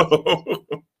 So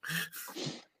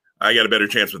I got a better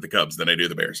chance with the Cubs than I do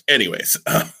the Bears. Anyways,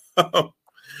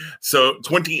 so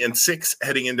 20-6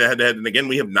 heading into head-to-head. And again,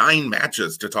 we have 9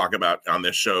 matches to talk about on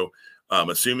this show.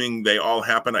 Assuming they all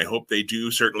happen, I hope they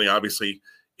do. Certainly, obviously,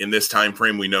 in this time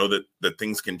frame, we know that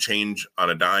things can change on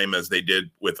a dime as they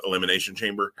did with Elimination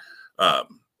Chamber.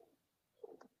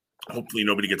 Hopefully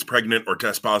nobody gets pregnant or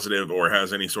tests positive or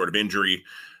has any sort of injury.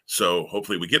 So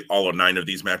hopefully we get all of 9 of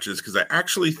these matches, because I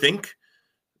actually think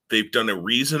they've done a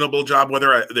reasonable job.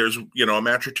 Whether there's, you know, a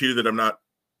match or two that I'm not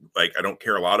like, I don't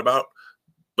care a lot about,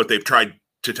 but they've tried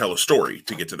to tell a story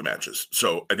to get to the matches.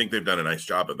 So I think they've done a nice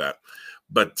job of that.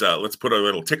 But let's put a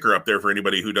little ticker up there for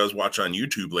anybody who does watch on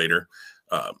YouTube later.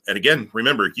 And again,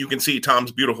 remember, you can see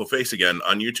Tom's beautiful face again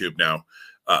on YouTube now.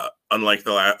 Unlike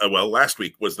last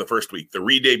week was the first week, the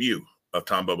re-debut of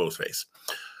Tom Bobo's face.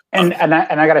 And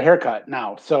I got a haircut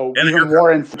now, so even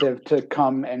more incentive to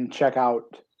come and check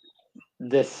out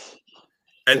this.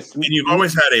 And you've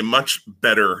always had a much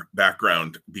better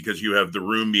background because you have the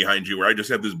room behind you where I just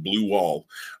have this blue wall.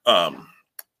 I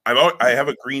have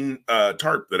a green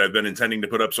tarp that I've been intending to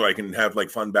put up so I can have like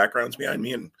fun backgrounds behind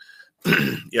me, and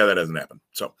yeah, that doesn't happen.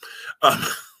 So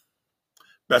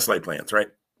best light plans, right?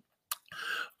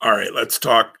 All right, let's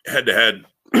talk head to head.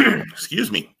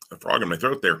 Excuse me, a frog in my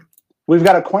throat there. We've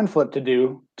got a coin flip to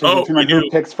do to determine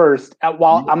who picks first. I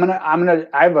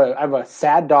have a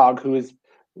sad dog who is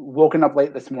woken up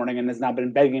late this morning and has now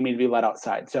been begging me to be let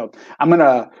outside. So I'm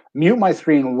gonna mute my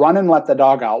screen, run and let the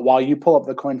dog out while you pull up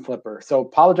the coin flipper. So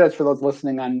apologize for those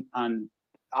listening on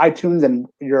iTunes and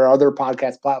your other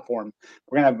podcast platform.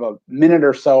 We're gonna have a minute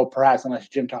or so, perhaps, unless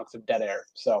Jim talks of dead air.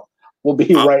 So we'll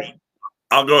be right.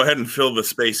 I'll go ahead and fill the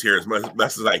space here as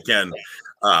best as I can.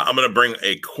 I'm going to bring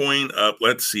a coin up.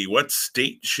 Let's see. What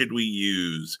state should we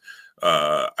use?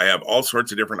 I have all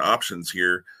sorts of different options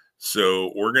here.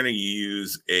 So we're going to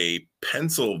use a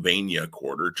Pennsylvania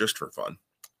quarter just for fun.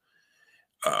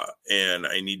 And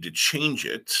I need to change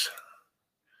it.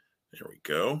 There we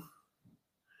go.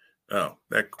 Oh,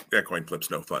 that coin flip's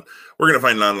no fun. We're going to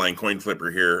find an online coin flipper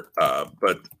here.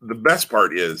 But the best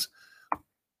part is,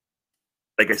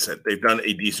 like I said, they've done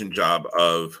a decent job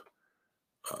of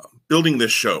building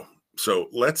this show. So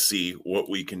let's see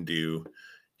what we can do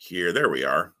here. There we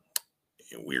are.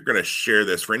 We're going to share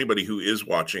this for anybody who is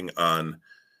watching on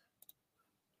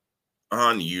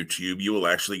YouTube. You will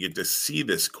actually get to see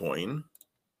this coin.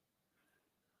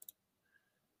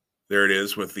 There it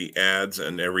is with the ads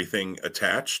and everything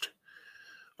attached.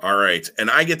 All right.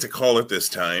 And I get to call it this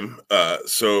time.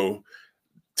 So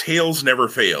tails never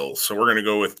fails. So we're going to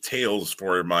go with tails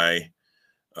for my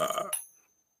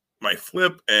my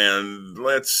flip, and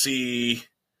let's see.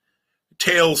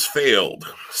 Tails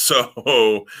failed.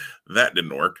 So that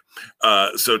didn't work.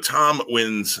 So Tom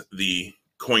wins the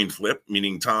coin flip,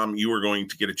 meaning Tom, you are going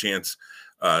to get a chance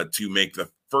to make the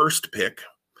first pick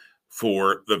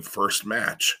for the first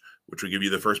match, which will give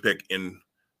you the first pick in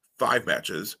 5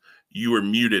 matches. You were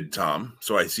muted, Tom.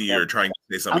 So I see you're trying to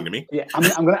say something to me. Yeah,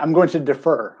 I'm going to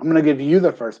defer. I'm going to give you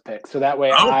the first pick. So that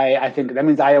way I think that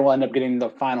means I will end up getting the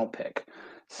final pick.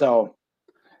 So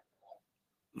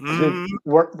because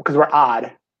we're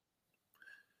odd.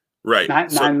 Right.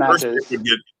 Nine matches. Would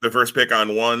get the first pick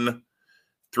on 1,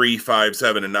 3, 5,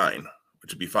 7, and 9,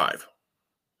 which would be 5.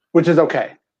 Which is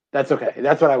okay. That's okay.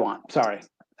 That's what I want. Sorry.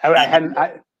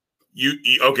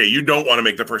 You don't want to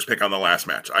make the first pick on the last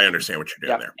match. I understand what you're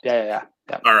doing there. Yeah.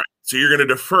 All right. So you're going to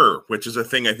defer, which is a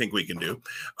thing I think we can do.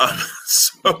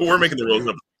 So we're making the rules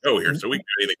up to go here, so we can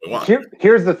do anything we want.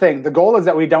 Here's the thing. The goal is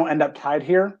that we don't end up tied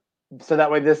here. So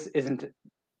that way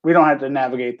we don't have to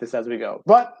navigate this as we go.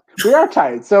 But we are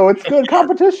tied, so it's good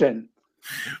competition.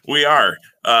 We are.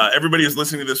 Everybody who's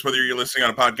listening to this, whether you're listening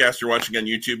on a podcast or watching on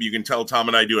YouTube, you can tell Tom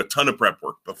and I do a ton of prep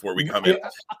work before we come in.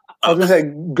 I was going to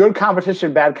say, good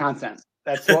competition, bad content.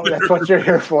 That's what you're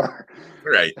here for.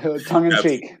 Right. Tongue in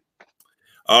cheek.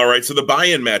 All right, so the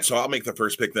buy-in match. So I'll make the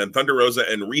first pick then. Thunder Rosa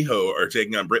and Riho are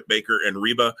taking on Britt Baker and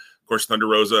Reba. Of course, Thunder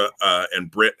Rosa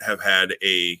and Britt have had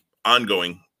a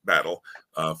ongoing battle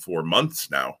for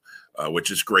months now,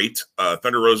 which is great.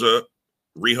 Thunder Rosa,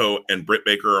 Riho, and Britt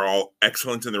Baker are all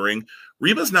excellent in the ring.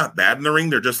 Reba's not bad in the ring.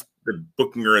 They're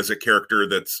booking her as a character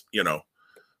that's,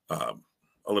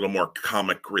 a little more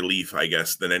comic relief, I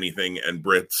guess, than anything. And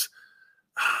Britt's,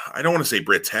 I don't want to say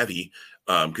Britt's heavy,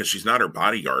 because she's not her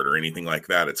bodyguard or anything like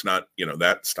that. It's not,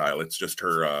 that style. It's just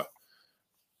her,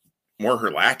 more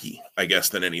her lackey, I guess,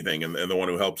 than anything, and the one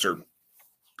who helps her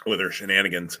with her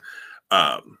shenanigans.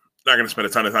 Not going to spend a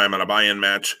ton of time on a buy-in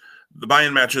match. The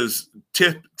buy-in matches,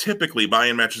 typically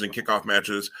buy-in matches and kickoff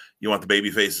matches, you want the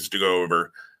baby faces to go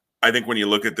over. I think when you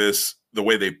look at this, the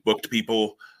way they booked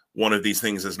people, one of these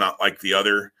things is not like the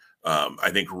other. I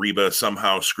think Reba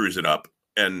somehow screws it up.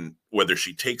 And whether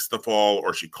she takes the fall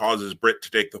or she causes Britt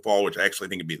to take the fall, which I actually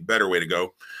think would be the better way to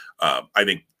go, I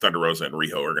think Thunder Rosa and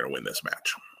Riho are going to win this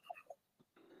match.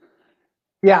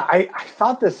 Yeah, I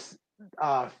thought this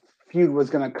feud was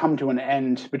going to come to an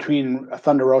end between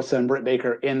Thunder Rosa and Britt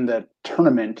Baker in the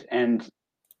tournament, and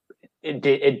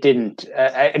it didn't.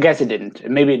 I guess it didn't.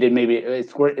 Maybe it did. Maybe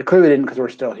it clearly didn't, because we're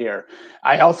still here.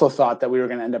 I also thought that we were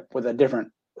going to end up with a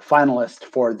different finalist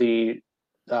for the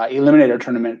Eliminator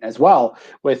tournament as well,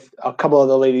 with a couple of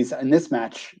the ladies in this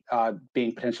match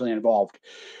being potentially involved.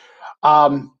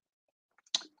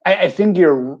 I think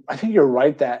you're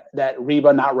right that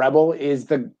Reba, not Rebel, is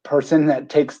the person that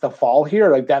takes the fall here.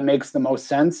 Like, that makes the most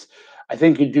sense. I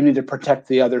think you do need to protect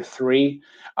the other three.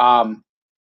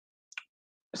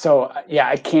 So yeah,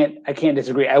 I can't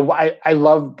disagree. I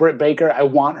love Britt Baker. I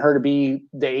want her to be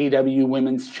the AEW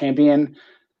Women's Champion.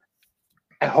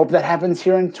 I hope that happens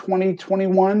here in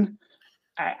 2021.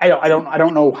 I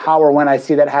don't know how or when I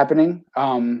see that happening.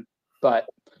 But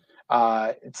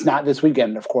it's not this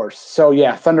weekend, of course. So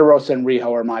yeah, Thunder Rosa and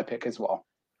Riho are my pick as well.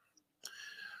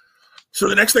 So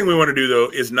the next thing we want to do, though,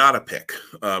 is not a pick.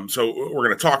 So we're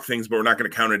going to talk things, but we're not going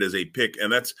to count it as a pick.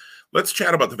 And let's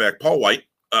chat about the fact Paul White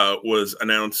was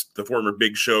announced, the former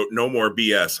Big Show, No More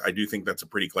BS. I do think that's a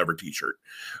pretty clever T-shirt.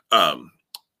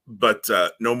 But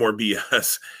No More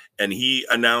BS. And he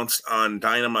announced on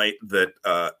Dynamite that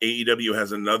AEW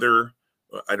has another,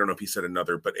 I don't know if he said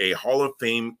another, but a Hall of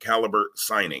Fame caliber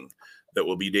signing that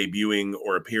will be debuting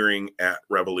or appearing at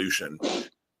Revolution.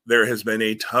 There has been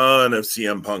a ton of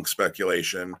CM Punk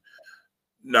speculation,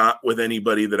 not with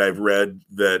anybody that I've read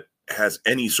that has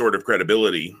any sort of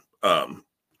credibility.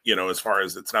 As far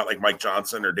as, it's not like Mike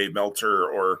Johnson or Dave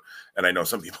Meltzer, and I know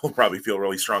some people probably feel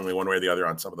really strongly one way or the other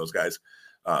on some of those guys,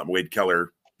 Wade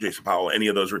Keller, Jason Powell, any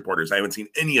of those reporters. I haven't seen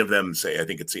any of them say, I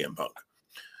think it's CM Punk.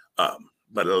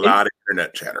 But a lot of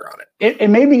internet chatter on it. It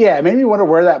made me wonder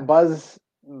where that buzz,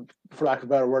 for lack of a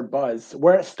better word,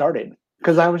 where it started.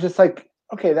 Because I was just like,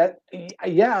 okay,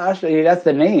 actually, that's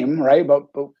the name, right? But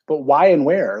why and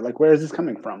where? Like, where is this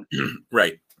coming from?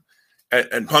 Right.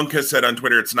 And Punk has said on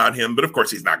Twitter it's not him, but of course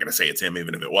he's not going to say it's him,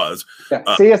 even if it was.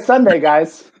 Yeah. See you Sunday,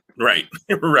 guys. Right.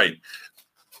 Right.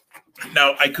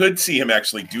 Now, I could see him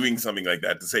actually doing something like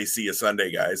that, to say, see you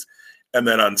Sunday, guys. And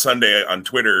then on Sunday on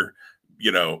Twitter,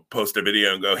 post a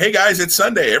video and go, hey, guys, it's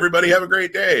Sunday. Everybody have a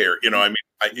great day. Or,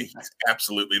 he's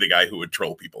absolutely the guy who would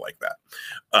troll people like that.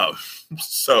 And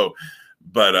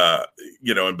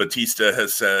Batista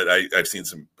has said, I've seen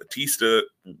some Batista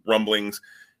rumblings.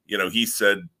 He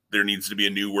said there needs to be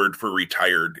a new word for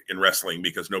retired in wrestling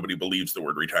because nobody believes the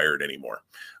word retired anymore,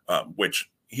 which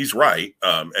he's right.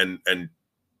 And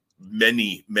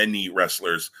many, many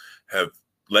wrestlers have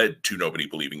led to nobody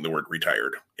believing the word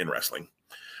retired in wrestling.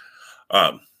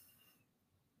 Other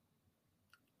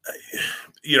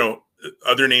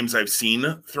names I've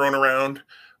seen thrown around,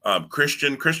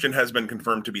 Christian has been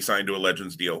confirmed to be signed to a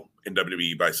Legends deal in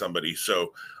WWE by somebody.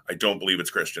 So I don't believe it's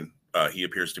Christian. He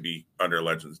appears to be under a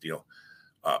Legends deal.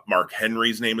 Mark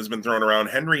Henry's name has been thrown around.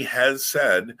 Henry has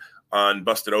said on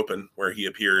Busted Open, where he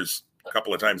appears a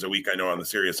couple of times a week, I know, on the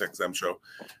Sirius XM show,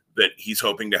 that he's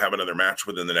hoping to have another match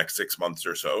within the next 6 months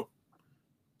or so.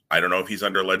 I don't know if he's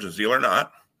under a Legends deal or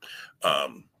not.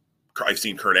 I've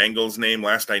seen Kurt Angle's name.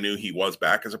 Last I knew, he was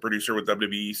back as a producer with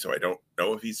WWE, so I don't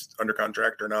know if he's under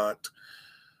contract or not.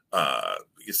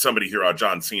 Somebody here on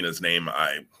John Cena's name.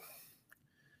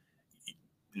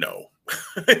 No,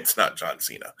 it's not John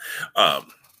Cena. I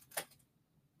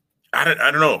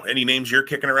don't know. Any names you're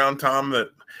kicking around, Tom?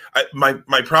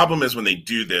 My problem is when they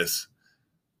do this,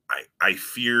 I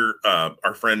fear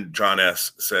our friend John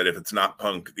S. said if it's not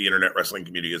Punk, the internet wrestling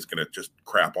community is going to just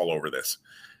crap all over this.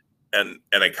 And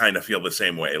I kind of feel the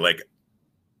same way. Like,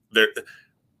 they're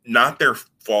not their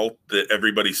fault that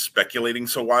everybody's speculating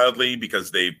so wildly,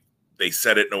 because they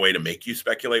said it in a way to make you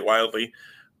speculate wildly.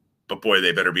 But boy,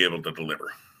 they better be able to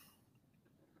deliver.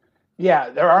 Yeah,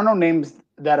 there are no names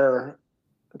that are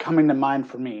coming to mind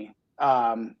for me.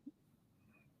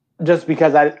 Just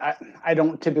because I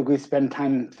don't typically spend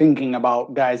time thinking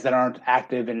about guys that aren't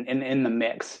active in the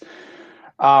mix.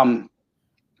 CM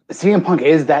Punk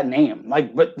is that name,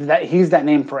 like, but that he's that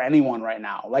name for anyone right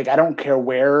now. Like, I don't care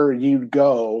where you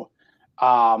go,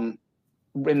 in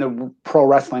the pro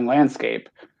wrestling landscape,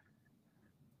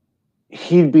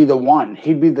 he'd be the one.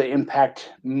 He'd be the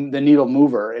Impact, the needle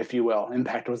mover, if you will.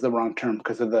 Impact was the wrong term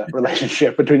because of the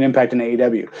relationship between Impact and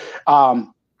AEW.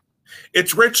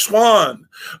 It's Rich Swann.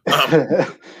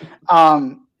 But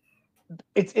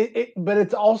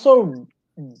it's also,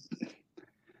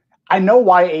 I know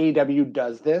why AEW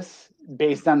does this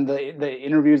based on the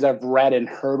interviews I've read and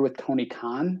heard with Tony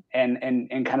Khan and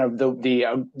kind of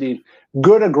the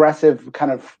good aggressive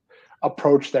kind of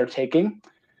approach they're taking.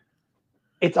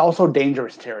 It's also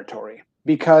dangerous territory,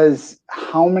 because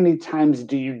how many times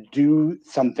do you do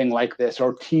something like this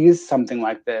or tease something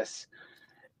like this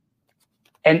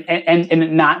and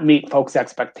not meet folks'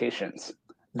 expectations?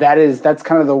 That's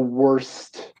kind of the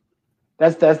worst.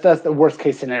 That's the worst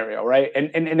case scenario, right?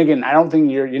 And again, I don't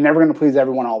think you're never going to please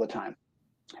everyone all the time,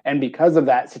 and because of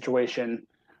that situation,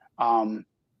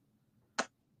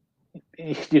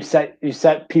 you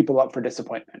set people up for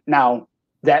disappointment. Now,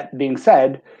 that being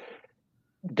said,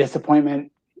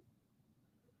 disappointment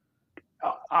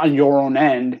on your own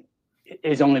end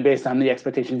is only based on the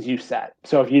expectations you set.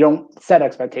 So if you don't set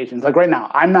expectations, like right now,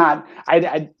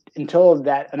 I until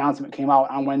that announcement came out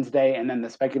on Wednesday and then the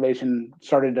speculation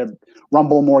started to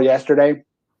rumble more yesterday,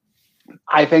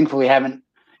 I thankfully haven't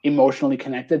emotionally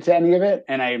connected to any of it.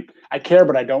 And I care,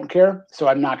 but I don't care. So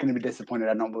I'm not going to be disappointed,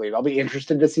 I don't believe. I'll be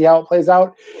interested to see how it plays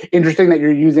out. Interesting that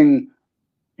you're using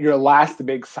your last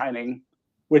big signing,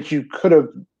 which this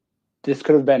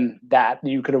could have been that.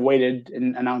 You could have waited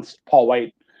and announced Paul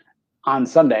White on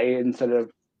Sunday instead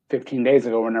of 15 days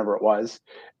ago, whenever it was.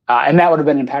 And that would have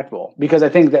been impactful, because I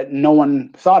think that no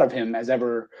one thought of him as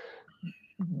ever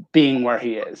being where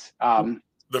he is. The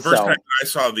first time I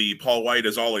saw the Paul White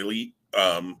as All Elite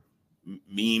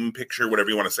meme picture, whatever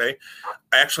you want to say,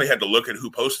 I actually had to look at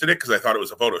who posted it, because I thought it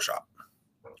was a Photoshop.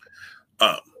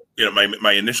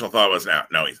 My initial thought was,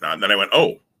 no, he's not. And then I went,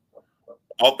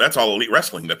 that's All Elite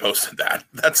Wrestling that posted that.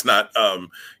 That's not, Joe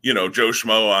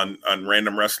Schmo on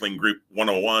Random Wrestling Group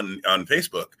 101 on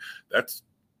Facebook.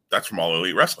 That's from All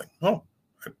Elite Wrestling. Oh,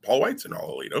 Paul White's in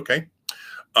All Elite. Okay.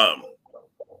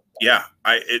 Yeah,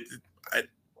 I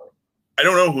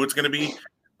don't know who it's going to be.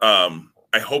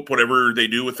 I hope whatever they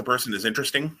do with the person is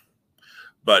interesting.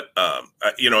 But,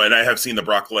 and I have seen the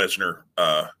Brock Lesnar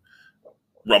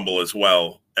rumble as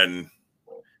well. And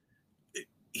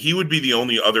he would be the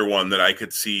only other one that I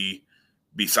could see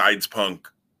besides Punk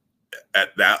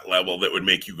at that level that would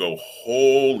make you go,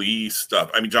 holy stuff.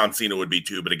 I mean, John Cena would be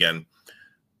too, but again,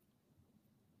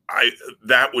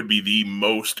 that would be the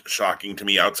most shocking to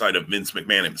me outside of Vince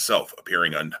McMahon himself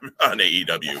appearing on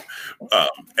AEW.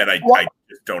 And I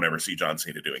just don't ever see John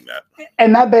Cena doing that.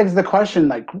 And that begs the question,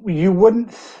 like,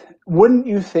 wouldn't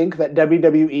you think that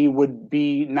WWE would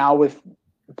be now with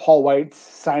Paul White's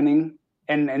signing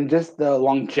and just the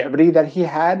longevity that he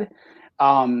had,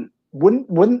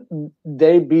 wouldn't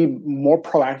they be more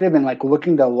proactive and like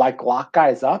looking to like lock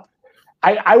guys up?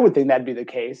 I would think that'd be the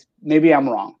case. Maybe I'm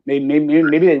wrong. Maybe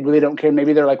they really don't care.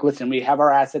 Maybe they're like, listen, we have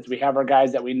our assets, we have our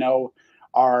guys that we know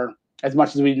are, as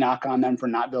much as we knock on them for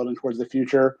not building towards the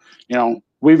future,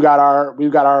 we've got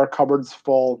our cupboards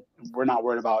full. We're not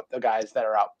worried about the guys that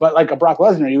are out. But like a Brock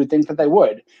Lesnar, you would think that they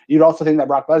would. You'd also think that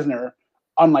Brock Lesnar,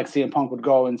 unlike CM Punk, would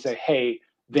go and say, hey,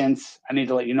 Vince, I need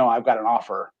to let you know I've got an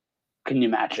offer. Can you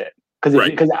match it?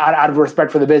 Because out of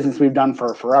respect for the business we've done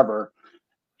for forever,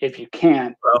 if you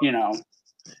can't,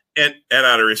 And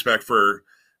out of respect for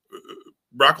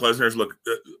Brock Lesnar is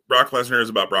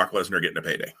about Brock Lesnar getting a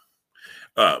payday.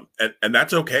 And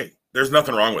that's okay. There's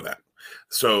nothing wrong with that.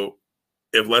 So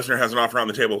if Lesnar has an offer on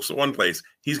the table, so one place,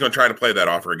 he's going to try to play that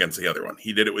offer against the other one.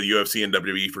 He did it with UFC and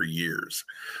WWE for years.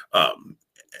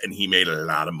 And he made a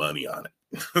lot of money on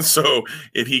it. So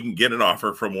if he can get an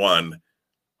offer from one,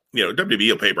 WWE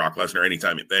will pay Brock Lesnar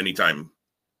anytime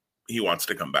he wants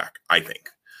to come back, I think.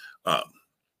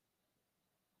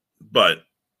 But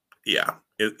yeah,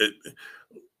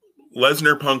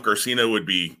 Lesnar, Punk, or Cena would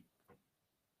be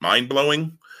mind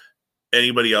blowing.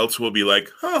 anybody else will be like,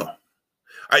 oh,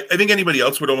 I think anybody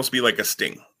else would almost be like a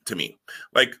Sting to me.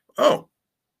 Like, oh,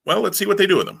 well, let's see what they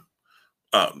do with them.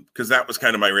 Because that was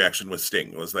kind of my reaction with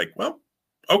Sting. It was like, well,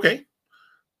 okay,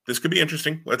 this could be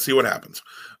interesting. Let's see what happens.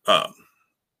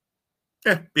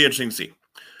 Be interesting to see.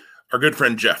 Our good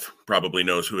friend Jeff probably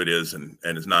knows who it is and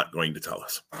is not going to tell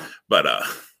us. But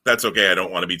that's okay. I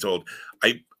don't want to be told.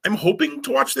 I'm hoping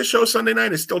to watch this show Sunday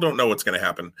night. I still don't know what's going to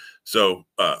happen. So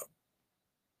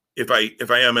if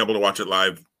I am able to watch it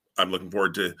live, I'm looking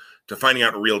forward to finding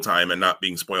out in real time and not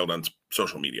being spoiled on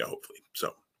social media, hopefully.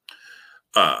 So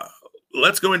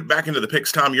let's go back into the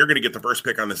picks. Tom, you're going to get the first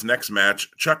pick on this next match.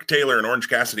 Chuck Taylor and Orange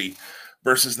Cassidy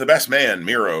versus the best man,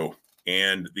 Miro,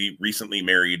 and the recently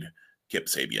married Kip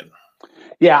Sabian.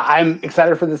 Yeah, I'm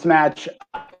excited for this match.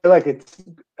 I feel like it's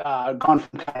gone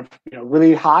from kind of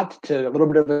really hot to a little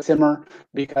bit of a simmer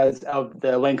because of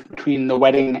the length between the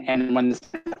wedding and when this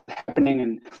is happening,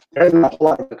 and there isn't a whole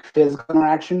lot of physical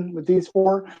interaction with these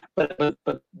four, but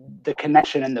the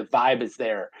connection and the vibe is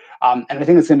there, and I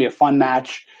think it's going to be a fun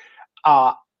match.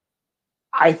 I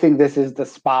think this is the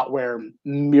spot where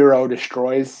Miro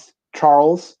destroys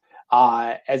Charles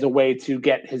as a way to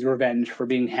get his revenge for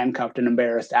being handcuffed and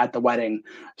embarrassed at the wedding.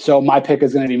 So my pick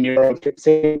is going to be Miro and Kip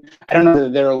Sabian. I don't know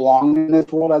that they're long in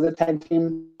this world as a tag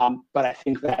team, but I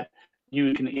think that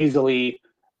you can easily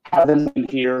have them in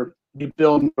here. You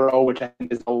build Miro, which I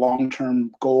think is a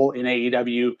long-term goal in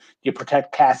AEW. You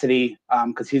protect Cassidy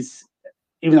because he's,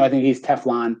 even though I think he's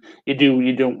Teflon,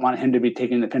 you don't want him to be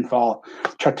taking the pinfall.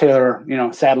 Chuck Taylor,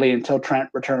 sadly, until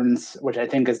Trent returns, which I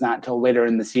think is not until later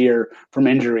in this year from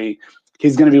injury,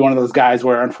 he's going to be one of those guys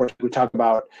where, unfortunately, we talk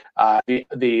about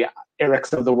the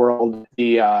Erics of the world,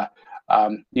 the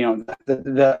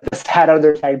sad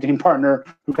other tag team partner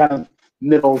who kind of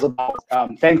middles about.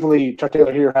 Thankfully, Chuck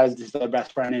Taylor here has his other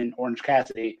best friend in Orange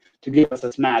Cassidy to give us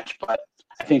this match, but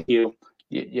I think you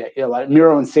let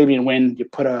Miro and Sabian win. You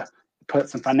put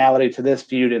some finality to this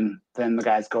feud, and then the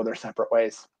guys go their separate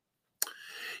ways.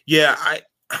 Yeah,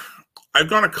 I've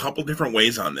gone a couple different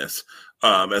ways on this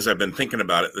as I've been thinking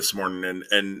about it this morning.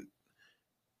 And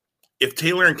if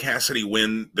Taylor and Cassidy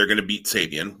win, they're going to beat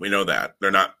Sabian. We know that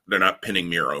they're not pinning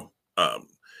Miro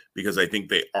because I think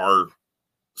they are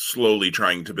slowly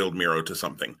trying to build Miro to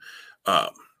something.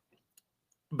 But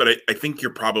I think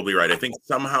you're probably right. I think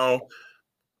somehow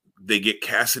they get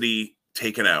Cassidy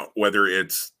taken out, whether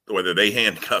they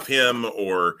handcuff him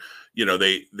or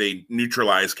they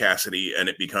neutralize Cassidy and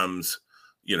it becomes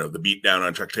the beat down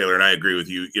on Chuck Taylor. And I agree with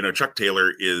you. Chuck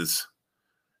Taylor is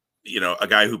a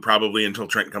guy who probably until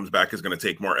Trent comes back is going to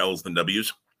take more L's than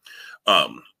W's.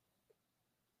 But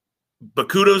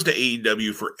kudos to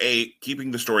AEW for A,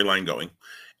 keeping the storyline going,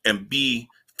 and B,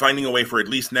 finding a way for at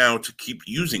least now to keep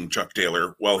using Chuck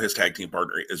Taylor while his tag team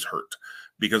partner is hurt.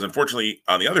 Because unfortunately,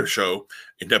 on the other show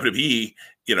in WWE,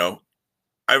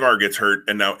 Ivar gets hurt,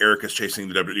 and now Eric is chasing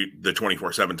the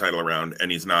 24/7 title around,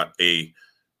 and he's not I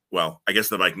guess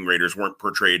the Viking Raiders weren't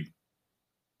portrayed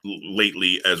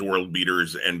lately as world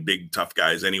beaters and big tough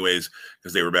guys anyways,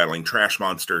 because they were battling trash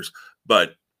monsters.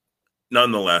 But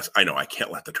nonetheless, I know I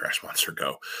can't let the trash monster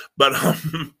go. But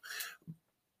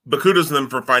kudos to them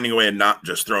for finding a way and not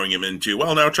just throwing him into,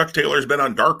 now Chuck Taylor's been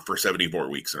on Dark for 74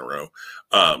 weeks in a row.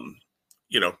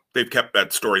 They've kept that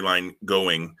storyline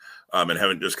going and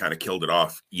haven't just kind of killed it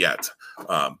off yet.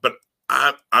 But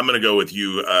I'm going to go with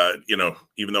you,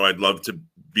 even though I'd love to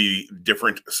be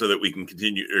different so that we can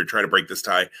continue or try to break this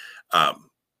tie. I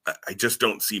just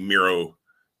don't see Miro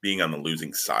being on the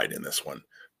losing side in this one.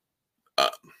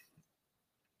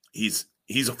 He's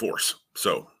a force.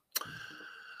 So,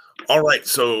 all right.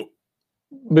 So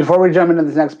before we jump into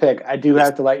this next pick, I do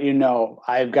have to let you know,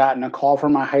 I've gotten a call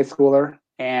from my high schooler,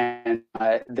 and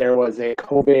there was a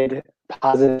COVID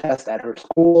positive test at her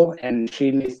school, and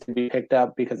she needs to be picked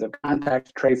up because of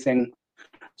contact tracing.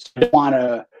 So I don't want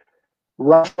to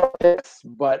rush our picks,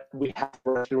 but we have to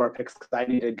rush through our picks because I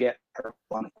need to get her,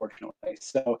 unfortunately.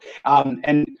 So,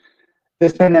 and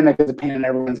this pandemic is a pain in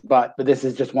everyone's butt, but this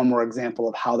is just one more example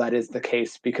of how that is the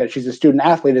case, because she's a student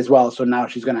athlete as well. So now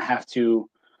she's going to have to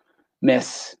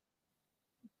miss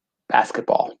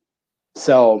basketball.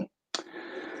 So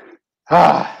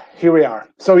here we are.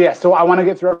 So yeah, so I want to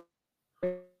get through.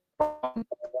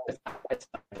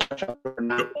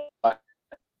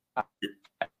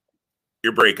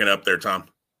 You're breaking up there, Tom.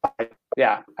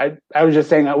 Yeah, I was just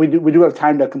saying we do have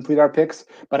time to complete our picks,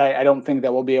 but I don't think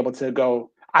that we'll be able to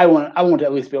go. I won't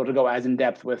at least be able to go as in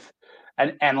depth with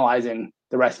analyzing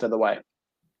the rest of the way.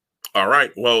 All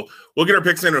right. Well, we'll get our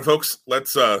picks in, and folks,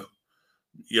 let's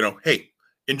hey,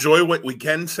 enjoy what we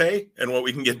can say and what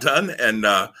we can get done, and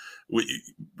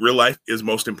real life is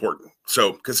most important.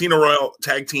 So Casino Royale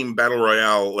Tag Team Battle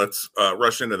Royale, let's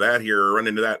rush into that here, or run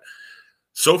into that.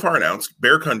 So far announced,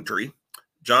 Bear Country,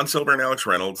 John Silver and Alex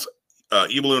Reynolds,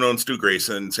 Evil Uno and Stu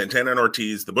Grayson, Santana and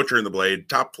Ortiz, The Butcher and the Blade,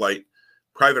 Top Flight,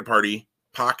 Private Party,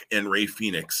 Pac, and Ray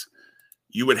Phoenix.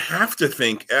 You would have to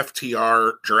think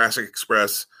FTR, Jurassic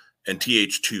Express, and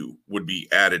TH2 would be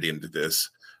added into this.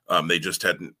 They just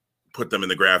hadn't put them in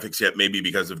the graphics yet, maybe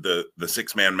because of the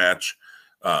 6-man match.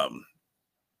 I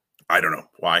don't know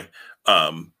why.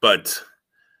 But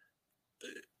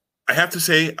I have to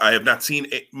say, I have not seen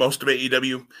most of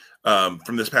AEW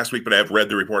from this past week, but I have read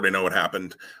the report. I know what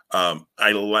happened.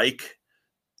 I like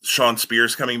Shawn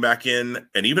Spears coming back in,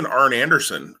 and even Arn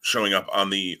Anderson showing up on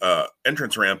the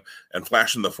entrance ramp and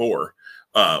flashing the 4.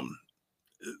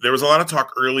 There was a lot of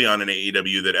talk early on in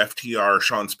AEW that FTR,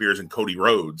 Shawn Spears, and Cody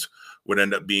Rhodes would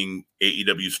end up being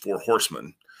AEW's 4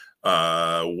 horsemen.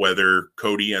 Whether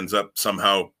Cody ends up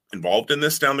somehow involved in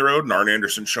this down the road and Arn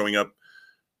Anderson showing up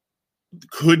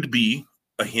could be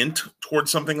a hint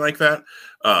towards something like that.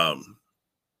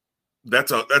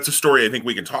 That's a story I think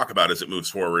we can talk about as it moves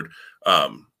forward.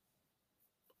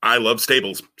 I love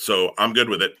stables, so I'm good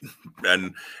with it.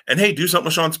 And hey, do something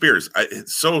with Shawn Spears.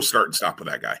 It's so start and stop with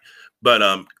that guy.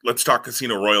 But let's talk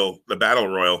Casino Royale, the Battle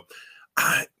Royal.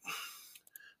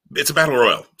 It's a Battle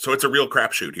Royal, so it's a real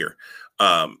crapshoot here.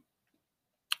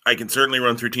 I can certainly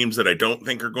run through teams that I don't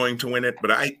think are going to win it,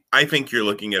 but I think you're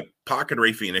looking at Pac and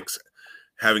Ray Phoenix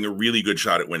having a really good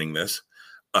shot at winning this.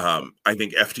 I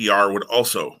think FTR would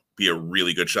also be a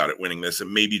really good shot at winning this,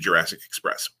 and maybe Jurassic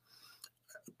Express.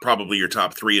 Probably your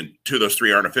top 3, and 2 of those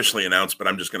 3 aren't officially announced, but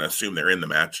I'm just going to assume they're in the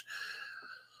match.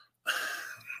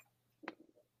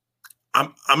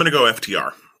 I'm going to go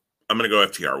FTR. I'm going to go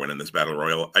FTR winning this Battle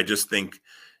Royal. I just think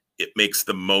it makes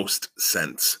the most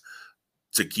sense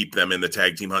to keep them in the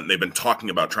tag team hunt. They've been talking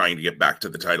about trying to get back to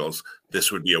the titles.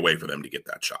 This would be a way for them to get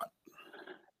that shot.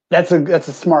 That's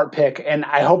a smart pick, and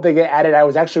I hope they get added. I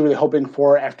was actually really hoping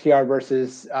for FTR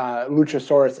versus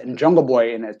Luchasaurus and Jungle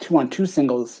Boy in a 2-on-2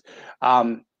 singles.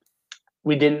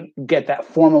 We didn't get that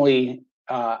formally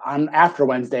on after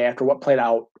Wednesday, after what played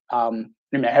out.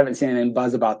 I haven't seen any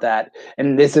buzz about that.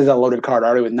 And this is a loaded card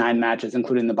already with 9 matches,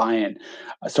 including the buy-in.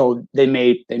 So that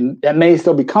may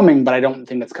still be coming, but I don't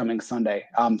think it's coming Sunday.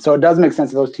 So it does make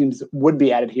sense that those teams would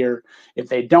be added here. If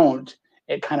they don't,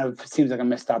 it kind of seems like a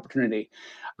missed opportunity.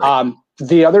 Right.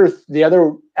 The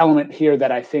other element here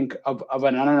that I think of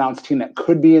an unannounced team that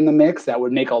could be in the mix that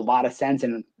would make a lot of sense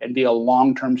and be a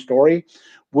long-term story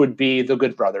would be the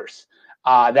Good Brothers.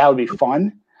 That would be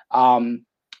fun.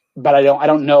 But I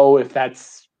don't know if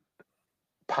that's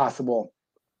possible.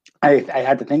 I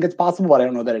had to think it's possible, but I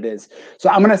don't know that it is. So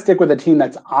I'm going to stick with a team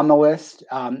that's on the list,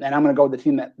 and I'm going to go with the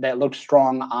team that looked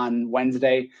strong on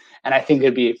Wednesday, and I think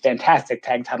it'd be a fantastic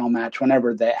tag title match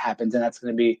whenever that happens, and that's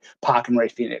going to be Pac and Ray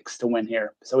Phoenix to win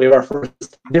here. So we have our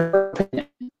first different opinion.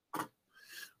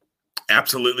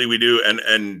 Absolutely, we do,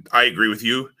 and I agree with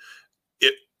you.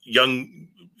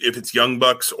 If it's Young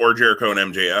Bucks or Jericho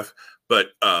and MJF, but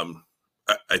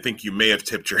I think you may have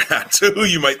tipped your hat to who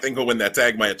you might think will win that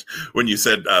tag match when you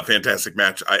said fantastic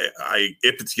match.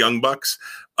 If it's Young Bucks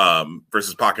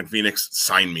versus Pac and Phoenix,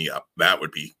 sign me up. That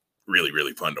would be really,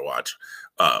 really fun to watch.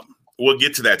 We'll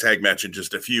get to that tag match in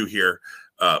just a few here,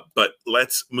 but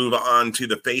let's move on to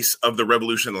the Face of the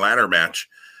Revolution ladder match.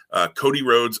 Cody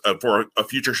Rhodes for a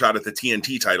future shot at the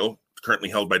TNT title, currently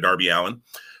held by Darby Allin.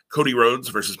 Cody Rhodes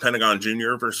versus Pentagon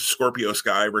Jr. versus Scorpio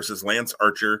Sky versus Lance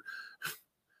Archer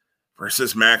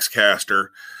versus Max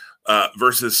Caster,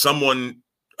 versus someone,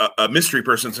 a mystery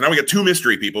person. So now we got 2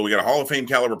 mystery people. We got a Hall of Fame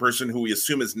caliber person who we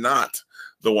assume is not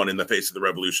the one in the Face of the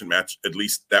Revolution match. At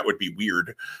least that would be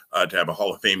weird to have a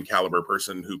Hall of Fame caliber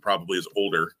person who probably is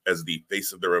older as the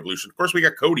Face of the Revolution. Of course, we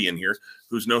got Cody in here,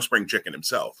 who's no spring chicken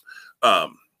himself. I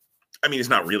mean, he's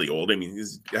not really old. I mean,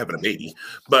 he's having a baby.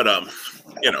 But,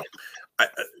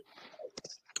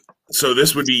 so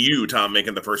this would be you, Tom,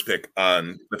 making the first pick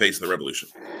on the Face of the Revolution.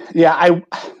 Yeah,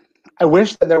 I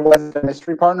wish that there was a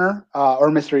mystery partner or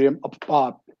mystery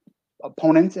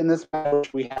opponent in this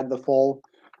match. We had the full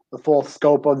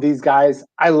scope of these guys.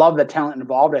 I love the talent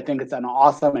involved. I think it's an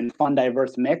awesome and fun,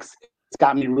 diverse mix. It's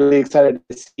got me really excited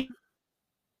to see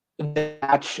the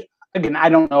match. Again, I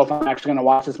don't know if I'm actually going to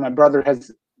watch this. My brother has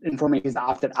informed me he's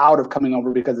opted out of coming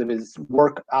over because of his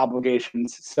work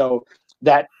obligations. So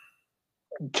that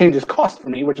changes cost for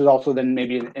me, which is also then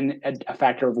maybe a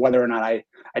factor of whether or not I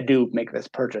do make this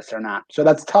purchase or not. So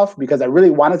that's tough because I really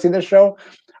want to see this show.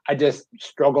 I just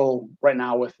struggle right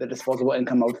now with the disposable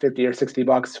income of $50 or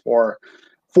 $60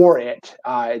 for it.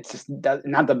 It's just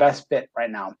not the best fit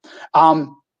right now.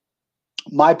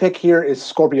 My pick here is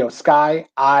Scorpio Sky.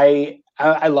 I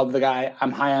love the guy.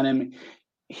 I'm high on him.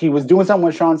 He was doing something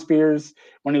with Shawn Spears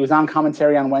when he was on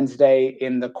commentary on Wednesday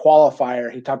in the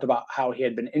qualifier. He talked about how he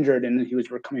had been injured and he was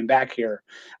coming back here.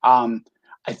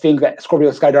 I think that Scorpio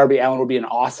Sky Darby Allin would be an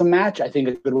awesome match. I think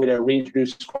it's a good way to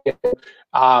reintroduce Scorpio,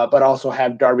 but also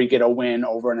have Darby get a win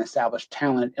over an established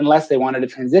talent, unless they wanted to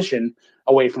transition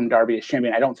away from Darby as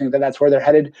champion. I don't think that that's where they're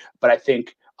headed, but I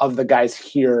think of the guys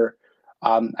here,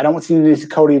 I don't want to see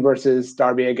Cody versus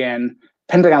Darby again.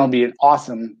 Pentagon will be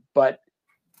awesome, but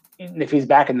if he's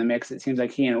back in the mix, it seems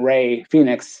like he and Ray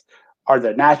Phoenix are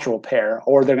the natural pair,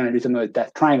 or they're going to do something with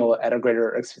Death Triangle at a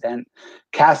greater extent.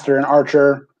 Caster and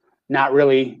Archer, not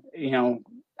really,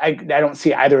 I don't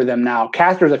see either of them now.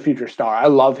 Caster's a future star. I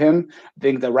love him. I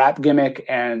think the rap gimmick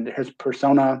and his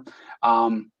persona,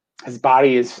 his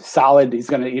body is solid. He's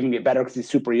going to even get better because he's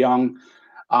super young.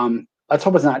 Let's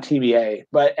hope it's not TBA,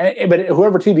 but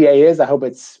whoever TBA is, I hope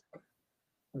it's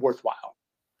worthwhile.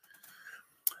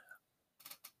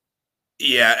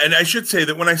 Yeah, and I should say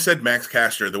that when I said Max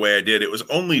Caster the way I did, it was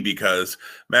only because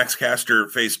Max Caster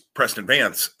faced Preston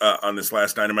Vance on this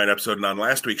last Dynamite episode, and on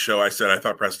last week's show, I said I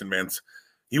thought Preston Vance,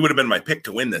 he would have been my pick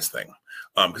to win this thing,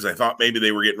 because I thought maybe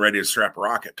they were getting ready to strap a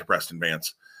rocket to Preston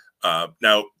Vance.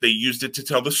 Now, they used it to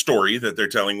tell the story that they're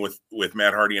telling with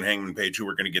Matt Hardy and Hangman Page, who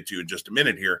we're going to get to in just a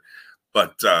minute here,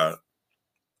 but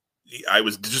I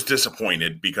was just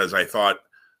disappointed because I thought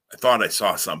I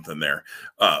saw something there.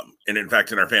 And in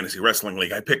fact, in our fantasy wrestling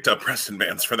league, I picked up Preston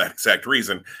Vance for that exact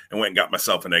reason and went and got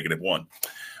myself a -1.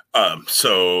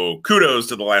 So kudos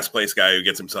to the last place guy who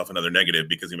gets himself another negative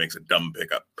because he makes a dumb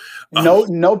pickup.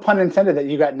 No pun intended that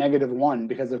you got -1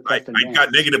 because of Preston Vance. I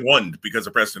got -1 because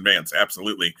of Preston Vance.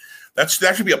 Absolutely. That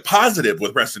should be a positive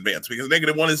with Preston Vance because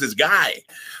 -1 is his guy.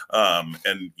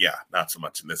 And yeah, not so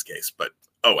much in this case, but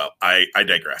oh well, I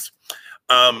digress.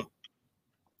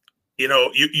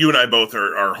 You and I both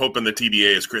are hoping the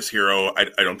TBA is Chris Hero.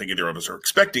 I don't think either of us are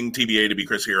expecting TBA to be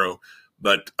Chris Hero,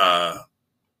 but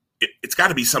it's got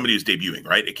to be somebody who's debuting,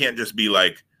 right? It can't just be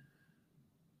like,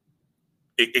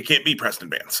 it can't be Preston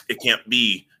Vance. It can't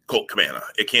be Colt Cabana.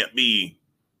 It can't be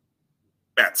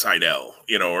Matt Sydal,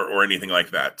 or anything like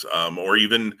that. Or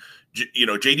even,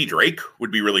 JD Drake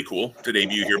would be really cool to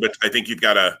debut here, but I think you've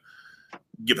got to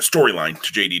give a storyline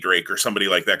to JD Drake or somebody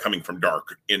like that coming from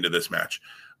Dark into this match.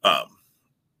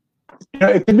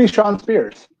 It could be Shawn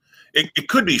Spears. It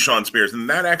could be Shawn Spears, and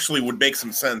that actually would make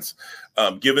some sense,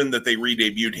 given that they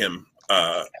re-debuted him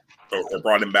or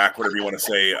brought him back, whatever you want to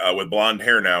say, with blonde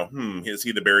hair now. Is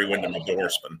he the Barry Windham of the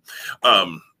Horseman?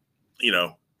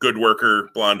 Good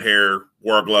worker, blonde hair,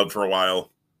 wore a glove for a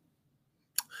while.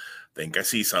 Think I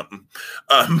see something.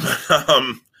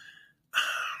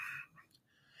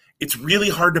 It's really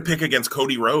hard to pick against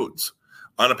Cody Rhodes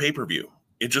on a pay-per-view.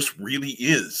 It just really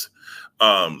is.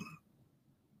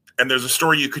 And there's a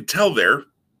story you could tell there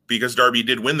because Darby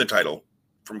did win the title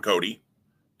from Cody.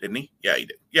 Didn't he? Yeah, he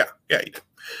did. Yeah, he did.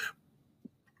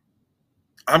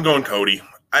 I'm going Cody.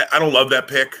 I don't love that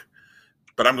pick,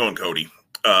 but I'm going Cody.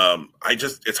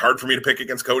 It's hard for me to pick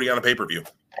against Cody on a pay-per-view.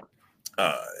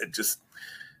 It just,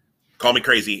 call me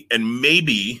crazy. And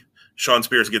maybe Shawn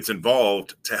Spears gets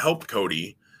involved to help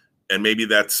Cody. And maybe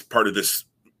that's part of this.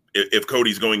 If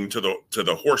Cody's going to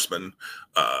the Horseman,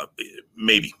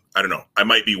 maybe. I don't know. I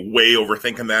might be way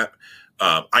overthinking that.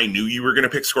 I knew you were going to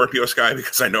pick Scorpio Sky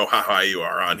because I know how high you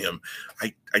are on him.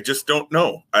 I just don't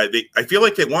know. I feel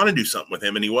like they want to do something with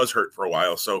him, and he was hurt for a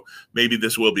while. So maybe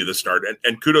this will be the start.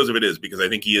 And kudos if it is, because I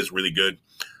think he is really good.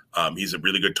 He's a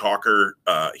really good talker.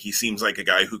 He seems like a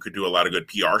guy who could do a lot of good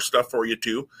PR stuff for you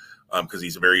too, because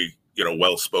he's a very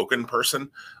well-spoken person.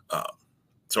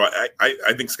 So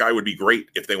I think Sky would be great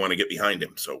if they want to get behind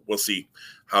him. So we'll see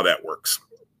how that works.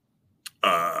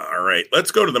 All right,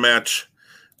 let's go to the match.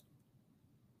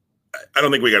 I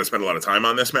don't think we got to spend a lot of time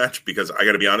on this match because I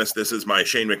got to be honest, this is my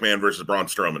Shane McMahon versus Braun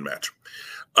Strowman match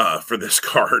for this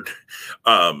card.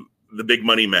 The big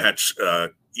money match.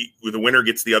 The winner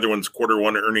gets the other one's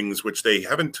Q1 earnings, which they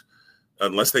haven't,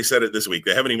 unless they said it this week,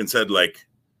 they haven't even said, like,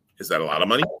 is that a lot of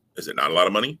money? Is it not a lot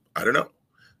of money? I don't know.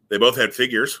 They both had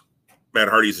figures. Matt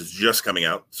Hardy's is just coming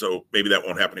out, so maybe that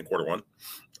won't happen in Q1.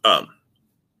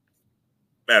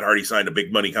 Matt Hardy signed a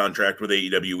big money contract with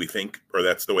AEW, we think, or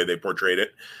that's the way they portrayed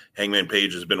it. Hangman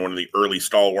Page has been one of the early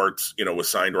stalwarts, was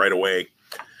signed right away.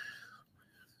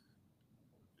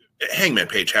 Hangman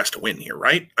Page has to win here,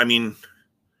 right? I mean,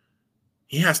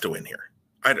 he has to win here.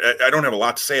 I don't have a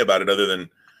lot to say about it other than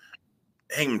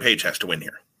Hangman Page has to win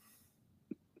here.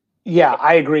 Yeah,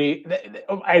 I agree.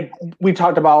 We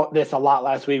talked about this a lot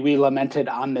last week. We lamented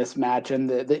on this match and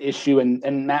the issue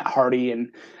and Matt Hardy,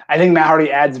 and I think Matt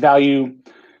Hardy adds value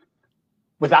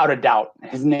without a doubt.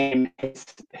 His name,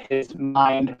 his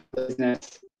mind,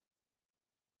 business.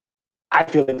 I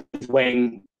feel like he's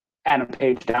weighing Adam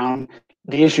Page down.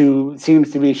 The issue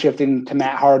seems to be shifting to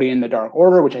Matt Hardy in the Dark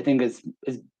Order, which I think is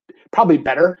probably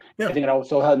better. Yeah. I think it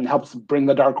also helps bring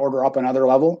the Dark Order up another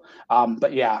level.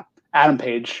 But yeah, Adam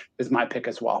Page is my pick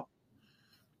as well.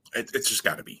 It's just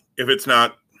got to be. If it's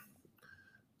not,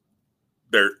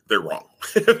 they're wrong.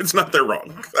 If it's not, they're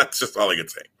wrong. That's just all I can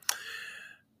say.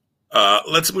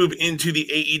 Let's move into the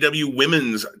AEW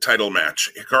women's title match.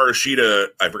 Hikaru Shida,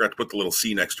 I forgot to put the little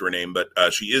C next to her name, but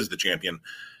she is the champion.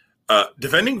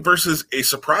 Defending versus a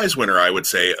surprise winner, I would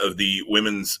say, of the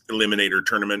women's eliminator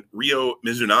tournament, Ryo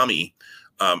Mizunami.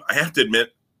 I have to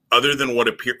admit, other than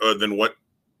what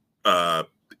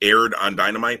aired on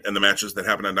Dynamite and the matches that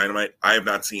happened on Dynamite, I have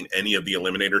not seen any of the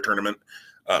eliminator tournament.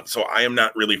 So I am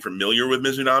not really familiar with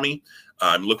Mizunami.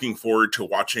 I'm looking forward to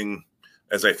watching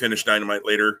as I finish Dynamite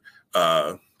later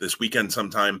this weekend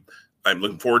sometime. I'm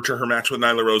looking forward to her match with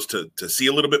Nyla Rose to see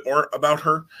a little bit more about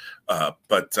her.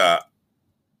 But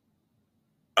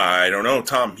I don't know.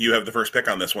 Tom, you have the first pick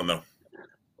on this one, though.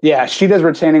 Yeah, she does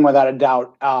retaining without a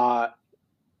doubt.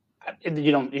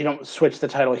 You don't switch the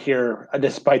title here,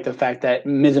 despite the fact that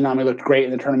Mizunami looked great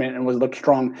in the tournament and looked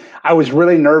strong. I was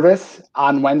really nervous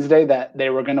on Wednesday that they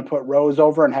were going to put Rose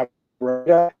over and have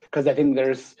Rhoda, because I think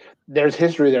there's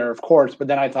history there, of course. But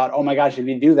then I thought, oh my gosh, if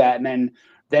you do that, and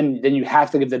then you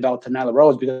have to give the belt to Nyla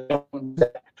Rose, because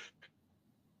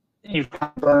you've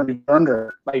burned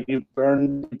her, like you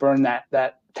burned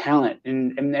that talent,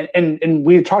 and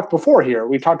we talked before here.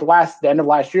 We talked the end of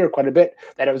last year quite a bit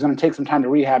that it was going to take some time to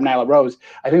rehab Nyla Rose.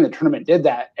 I think the tournament did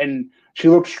that, and she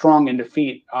looked strong in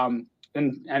defeat. And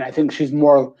I think she's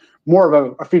more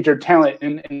of a featured talent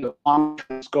in the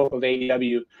long-term scope of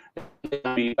AEW.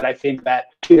 But I think that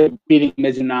beating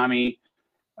Mizunami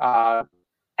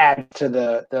adds to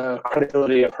the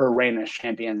credibility of her reign as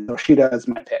champion. So she does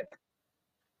my pick.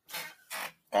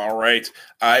 All right.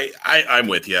 I'm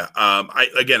with you.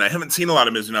 I haven't seen a lot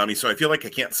of Mizunami, so I feel like I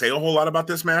can't say a whole lot about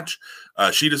this match.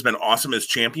 Sheeta's been awesome as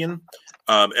champion.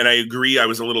 And I agree. I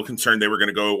was a little concerned they were going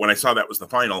to go, when I saw that was the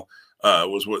final,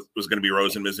 was going to be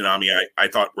Rose and Mizunami. I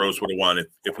thought Rose would have won.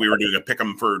 If we were doing a pick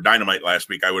 'em for Dynamite last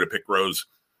week, I would have picked Rose.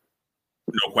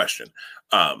 No question.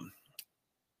 And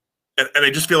I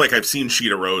just feel like I've seen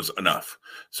Shida Rose enough.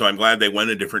 So I'm glad they went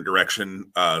a different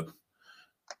direction.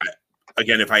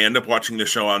 Again, if I end up watching the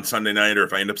show on Sunday night, or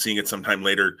if I end up seeing it sometime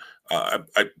later, I'm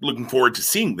looking forward to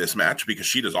seeing this match because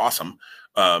Shida's awesome.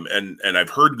 And I've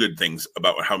heard good things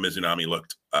about how Mizunami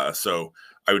looked. So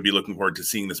I would be looking forward to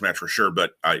seeing this match for sure.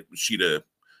 But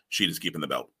Shida's keeping the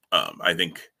belt. I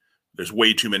think there's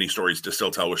way too many stories to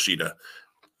still tell with Shida.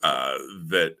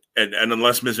 And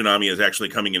unless Mizunami is actually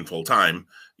coming in full time,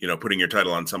 putting your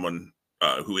title on someone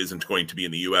who isn't going to be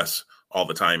in the U.S. all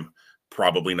the time,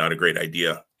 probably not a great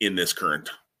idea in this current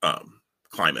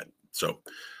climate. So,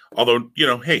 although,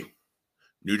 hey,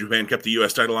 New Japan kept the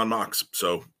U.S. title on Mox,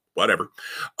 so whatever.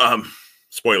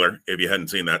 Spoiler, if you hadn't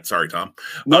seen that. Sorry, Tom.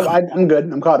 No, I'm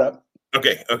good. I'm caught up.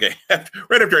 Okay.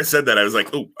 Right after I said that, I was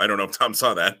like, oh, I don't know if Tom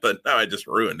saw that, but now I just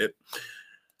ruined it.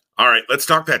 All right, let's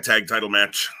talk that tag title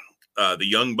match. The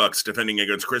Young Bucks defending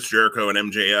against Chris Jericho and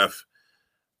MJF.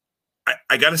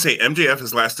 I got to say, MJF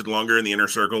has lasted longer in the Inner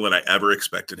Circle than I ever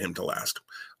expected him to last.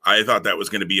 I thought that was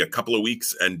going to be a couple of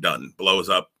weeks and done, blows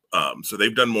up. So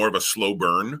they've done more of a slow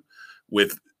burn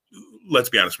with, let's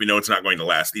be honest, we know it's not going to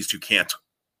last. These two can't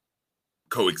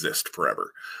coexist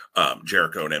forever,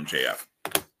 Jericho and MJF.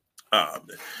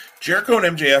 Jericho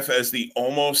and MJF as the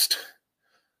almost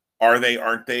are they,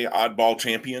 aren't they oddball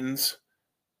champions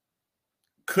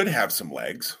could have some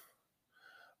legs.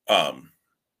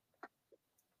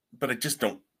 But I just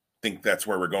don't think that's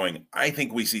where we're going. I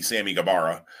think we see Sammy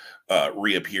Guevara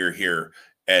reappear here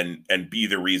and be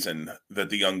the reason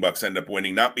that the Young Bucks end up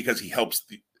winning, not because he helps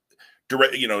the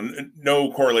direct,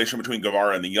 no correlation between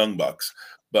Guevara and the Young Bucks,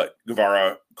 but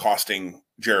Guevara costing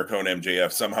Jericho and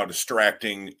MJF, somehow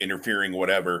distracting, interfering,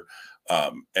 whatever.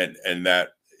 And that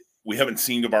we haven't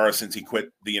seen Guevara since he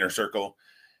quit the Inner Circle.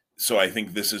 So I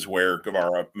think this is where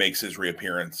Guevara makes his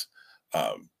reappearance.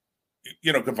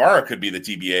 Guevara could be the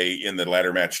TBA in the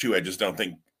ladder match too. I just don't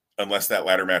think, unless that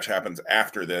ladder match happens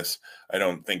after this, I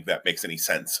don't think that makes any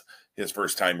sense. His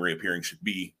first time reappearing should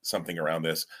be something around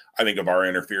this. I think Guevara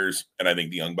interferes, and I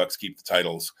think the Young Bucks keep the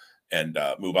titles and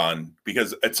move on.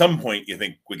 Because at some point, you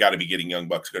think we got to be getting Young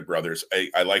Bucks, Good Brothers.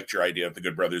 I liked your idea of the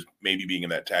Good Brothers maybe being in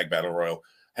that tag battle royal.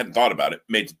 Hadn't thought about it.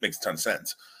 Makes a ton of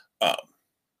sense. Um,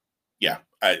 yeah,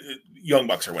 Young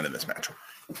Bucks are winning this match.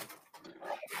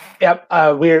 Yep,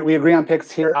 we agree on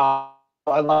picks here. I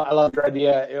love your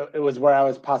idea. It was where I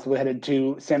was possibly headed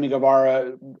to. Sammy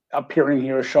Guevara appearing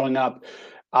here, showing up,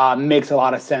 makes a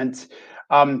lot of sense.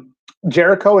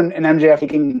 Jericho and MJF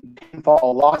taking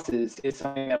pinfall losses is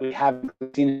something that we haven't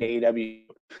seen in AEW.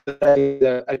 That is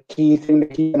a key thing to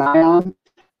keep an eye on,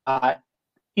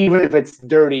 even if it's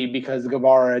dirty, because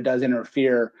Guevara does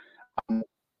interfere.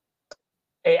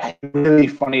 It's really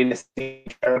funny to see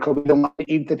Jericho didn't want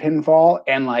to eat the pinfall,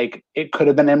 and like it could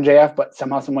have been MJF, but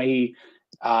somehow, some way he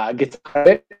gets out of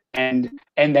it, and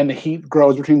then the heat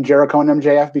grows between Jericho and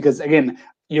MJF because again,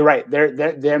 you're right, they're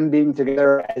them being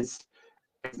together as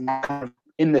kind of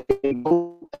in the same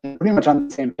boat and pretty much on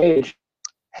the same page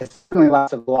has certainly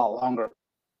lasted a lot longer.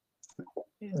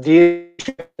 The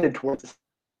issue towards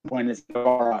the point is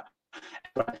Guevara.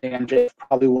 I think MJF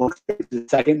probably will experience the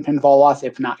second pinfall loss,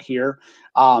 if not here,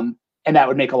 and that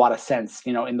would make a lot of sense.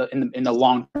 You know, in the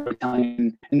long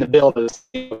term, in the build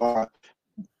of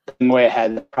way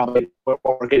ahead, probably what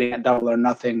we're getting at Double or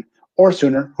Nothing or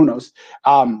sooner, who knows?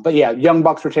 But yeah, Young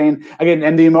Bucks retain again,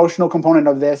 and the emotional component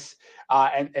of this,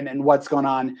 and what's going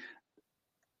on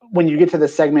when you get to the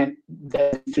segment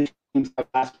that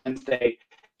last Wednesday.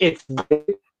 It's good.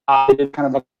 It's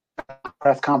kind of a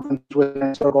press conference with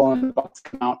Inner Circle, and the Bucks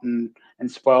come out and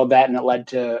spoiled that, and it led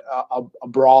to a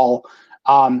brawl.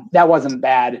 That wasn't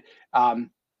bad.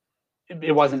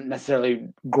 It wasn't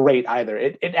necessarily great either.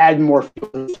 It added more fuel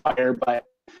to the fire, but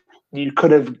you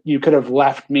could have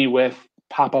left me with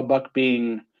Papa Buck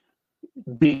being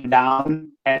beaten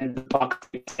down and the Bucks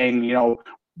saying, you know,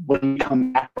 when we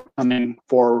come back, we're coming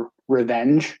for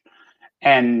revenge,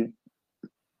 and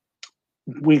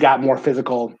we got more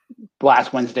physical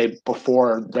last Wednesday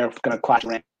before they're going to clash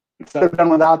ring. So they're done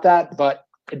without that, but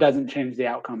it doesn't change the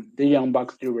outcome. The Young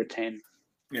Bucks do retain.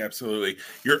 Yeah, absolutely.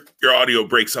 Your audio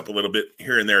breaks up a little bit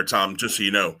here and there, Tom, just so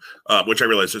you know, which I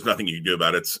realize there's nothing you can do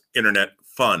about it. It's internet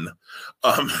fun.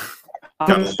 I'm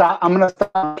going to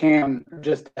stop Cam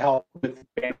just to help with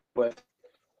bandwidth.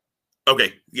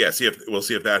 Okay. Yeah. We'll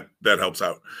see if that helps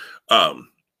out.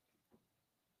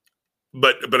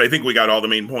 But I think we got all the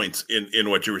main points in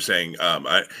what you were saying.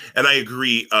 I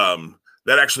agree.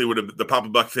 That actually would have, the Papa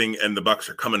Buck thing and the Bucks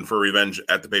are coming for revenge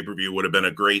at the pay-per-view would have been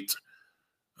a great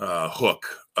hook,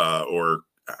 or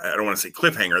I don't want to say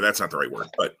cliffhanger. That's not the right word,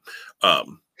 but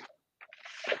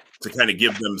to kind of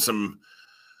give them some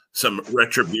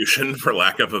retribution, for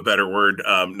lack of a better word.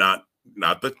 Not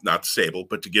stable,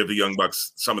 but to give the Young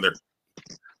Bucks some of their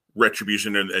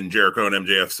retribution, and Jericho and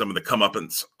MJF some of the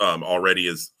comeuppance already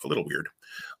is a little weird.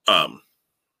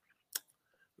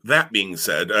 That being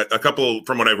said, a couple,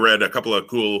 from what I've read, a couple of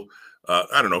cool,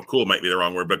 I don't know, cool might be the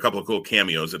wrong word, but a couple of cool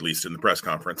cameos, at least in the press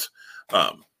conference,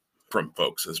 from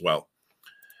folks as well.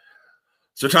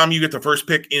 So, Tom, you get the first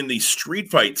pick in the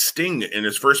street fight. Sting in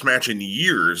his first match in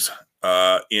years,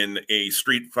 in a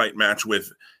street fight match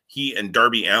with he and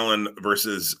Darby Allin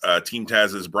versus Team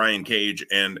Taz's Brian Cage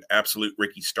and Absolute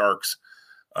Ricky Starks.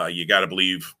 You got to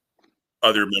believe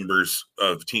other members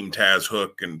of Team Taz,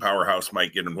 Hook, and Powerhouse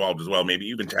might get involved as well, maybe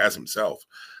even Taz himself.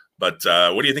 But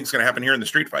what do you think is going to happen here in the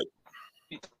street fight?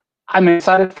 I'm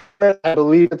excited for it. I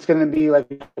believe it's going to be like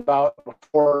we talked about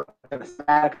before, a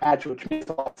cinematic match, which makes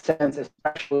a lot of sense,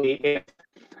 especially if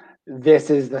this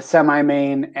is the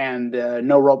semi-main and the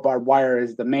no rope barbed wire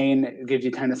is the main. It gives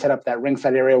you time to set up that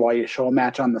ringside area while you show a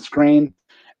match on the screen.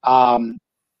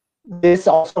 This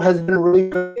also has been really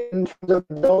good in terms of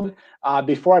build.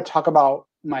 Before I talk about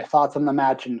my thoughts on the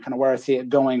match and kind of where I see it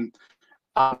going,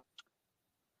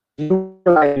 you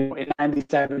were in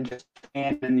 '97 just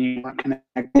and you weren't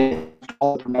connected to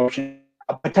all the promotion.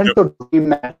 A potential dream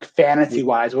match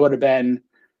fantasy-wise would have been.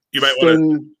 You might want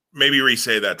to maybe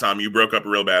re-say that, Tom. You broke up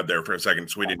real bad there for a second,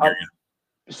 so we didn't hear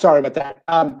you. Sorry about that.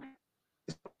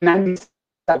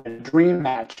 '97 dream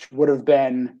match would have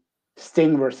been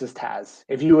Sting versus Taz.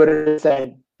 If you would have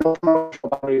said no promotional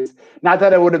boundaries, not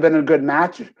that it would have been a good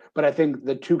match, but I think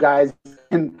the two guys,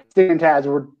 and Sting and Taz,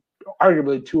 were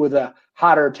arguably two of the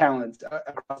hotter talents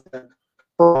across the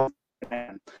world.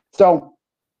 So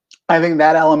I think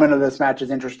that element of this match is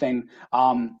interesting.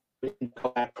 We can go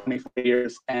back 24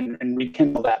 years and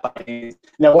rekindle that. And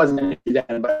that wasn't an issue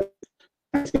then, but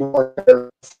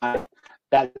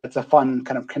that's a fun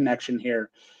kind of connection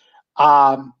here.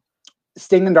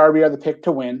 Sting and Darby are the pick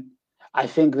to win. I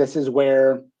think this is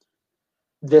where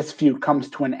this feud comes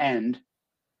to an end.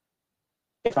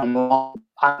 If I'm wrong,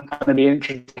 I'm going to be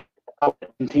interested how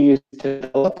it continues to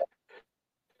develop.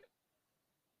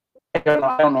 I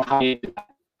don't know how you do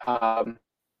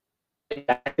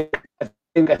that.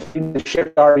 think I think the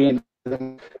shift Darby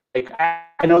and like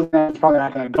I know that's probably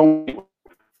not going to go anywhere,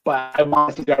 but I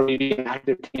want to see Darby be an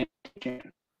active TNT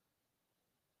champion.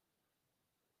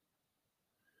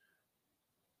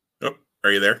 Oh,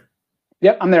 are you there?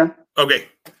 Yep, I'm there. Okay.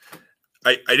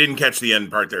 I didn't catch the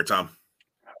end part there, Tom.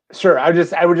 Sure. I was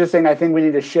just saying I think we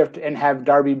need to shift and have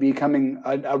Darby becoming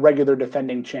a regular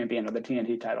defending champion of the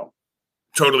TNT title.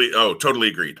 Totally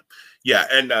agreed. Yeah,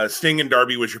 and Sting and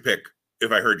Darby was your pick,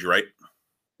 if I heard you right.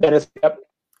 That is, yep.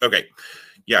 Okay.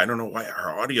 Yeah, I don't know why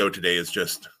our audio today is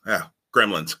just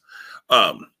gremlins.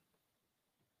 I'm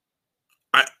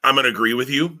going to agree with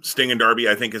you. Sting and Darby,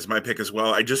 I think, is my pick as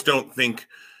well. I just don't think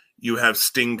you have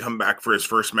Sting come back for his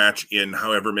first match in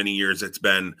however many years it's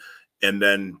been and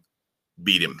then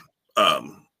beat him.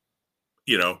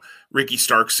 Ricky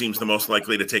Starks seems the most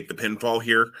likely to take the pinfall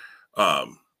here. I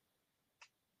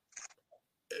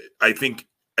think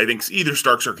either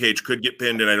Starks or Cage could get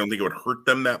pinned, and I don't think it would hurt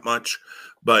them that much.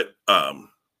 But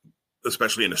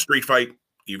especially in a street fight,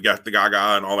 you've got the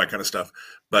Gaga and all that kind of stuff.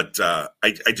 But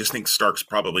I just think Starks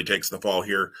probably takes the fall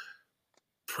here.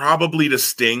 Probably to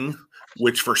Sting,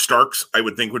 which for Starks I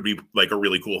would think would be like a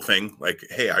really cool thing. Like,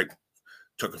 hey, I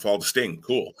took a fall to Sting.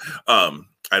 Cool.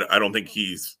 I don't think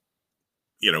he's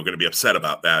going to be upset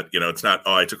about that. It's not,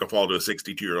 I took a fall to a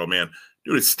 62-year-old man.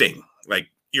 Dude, it's Sting. Like,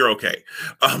 you're okay.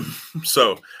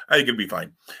 So I think it'd be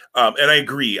fine. And I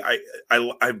agree.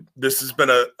 This has been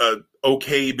a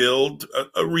okay build,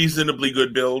 a reasonably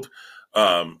good build.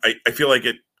 I feel like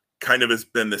it kind of has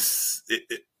been this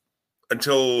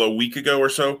until a week ago or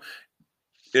so.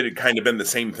 It had kind of been the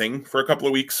same thing for a couple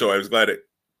of weeks. So I was glad it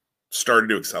started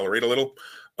to accelerate a little.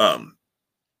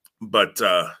 But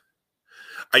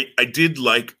I did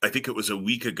like, I think it was a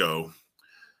week ago,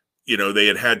 they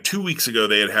had 2 weeks ago,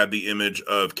 they had the image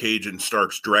of Cage and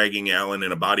Starks dragging Allin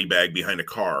in a body bag behind a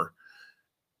car.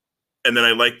 And then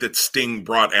I liked that Sting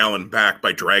brought Allin back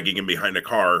by dragging him behind a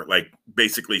car, like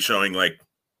basically showing like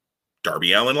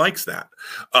Darby Allin likes that.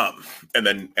 And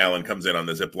then Allin comes in on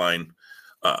the zip line,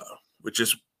 which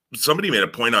is, somebody made a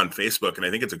point on Facebook, and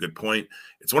I think it's a good point.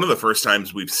 It's one of the first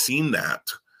times we've seen that.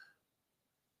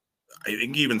 I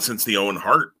think even since the Owen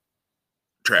Hart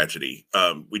tragedy,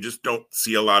 we just don't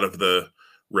see a lot of the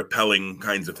repelling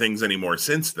kinds of things anymore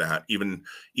since that. Even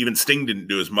Sting didn't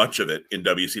do as much of it in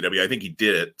WCW. I think he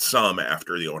did it some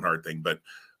after the Owen Hart thing, but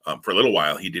for a little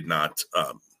while he did not,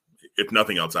 if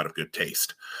nothing else, out of good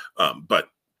taste. But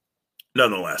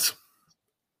nonetheless,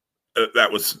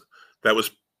 that was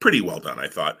pretty well done, I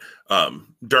thought.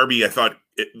 Darby, I thought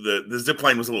the zip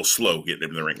line was a little slow getting him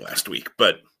in the ring last week,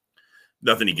 but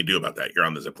nothing you can do about that. You're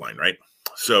on the zip line, right?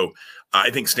 So I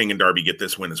think Sting and Darby get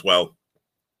this win as well.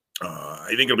 I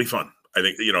think it'll be fun. I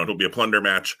think, it'll be a plunder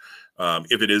match.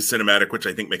 If it is cinematic, which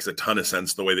I think makes a ton of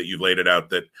sense the way that you've laid it out,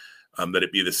 that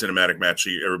it be the cinematic match.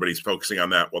 Everybody's focusing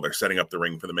on that while they're setting up the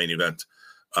ring for the main event.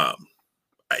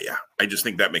 I just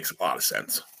think that makes a lot of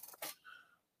sense.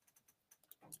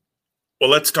 Well,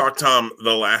 let's talk, Tom,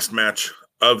 the last match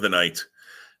of the night,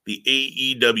 the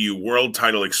AEW World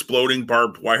Title Exploding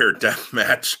Barbed Wire Death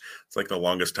Match. It's like the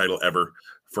longest title ever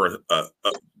for a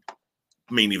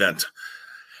main event.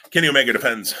 Kenny Omega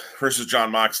defends versus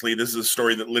Jon Moxley. This is a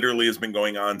story that literally has been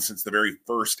going on since the very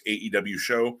first AEW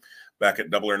show back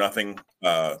at Double or Nothing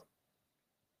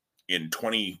in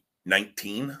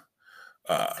 2019.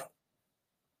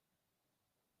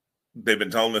 They've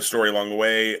been telling this story along the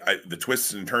way. The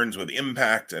twists and turns with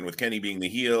Impact and with Kenny being the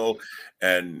heel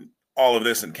and all of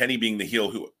this, and Kenny being the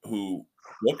heel who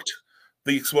booked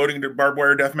the exploding barbed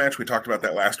wire death match. We talked about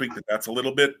that last week, that's a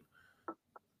little bit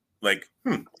like,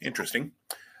 interesting.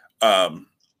 I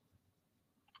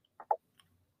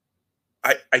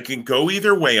can go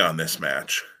either way on this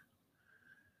match,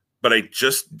 but I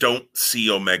just don't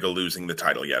see Omega losing the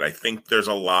title yet. I think there's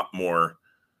a lot more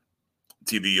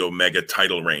to the Omega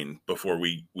title reign before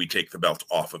we take the belt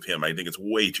off of him. I think it's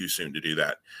way too soon to do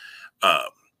that.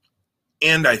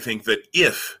 And I think that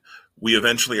if we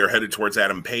eventually are headed towards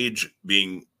Adam Page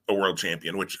being a world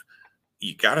champion, which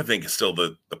you got to think is still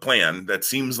the plan. That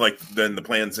seems like been the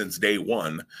plan since day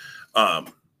one.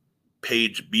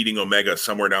 Page beating Omega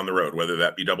somewhere down the road, whether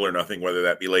that be Double or Nothing, whether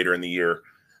that be later in the year,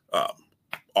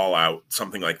 All Out,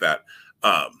 something like that.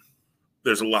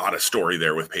 There's a lot of story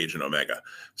there with Page and Omega.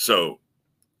 So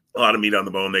a lot of meat on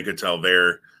the bone they could tell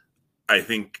there. I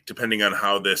think depending on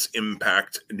how this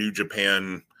Impact, New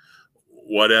Japan,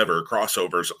 whatever,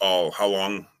 crossovers, how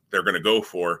long they're going to go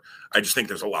for, I just think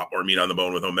there's a lot more meat on the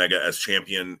bone with Omega as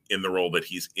champion in the role that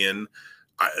he's in.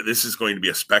 This is going to be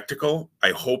a spectacle.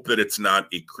 I hope that it's not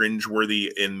a cringeworthy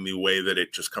in the way that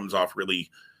it just comes off really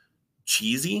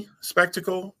cheesy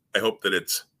spectacle. I hope that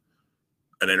it's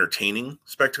an entertaining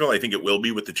spectacle. I think it will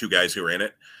be with the two guys who are in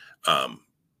it.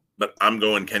 But I'm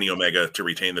going Kenny Omega to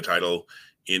retain the title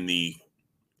in the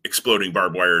exploding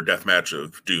barbed wire death match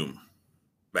of doom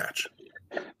match.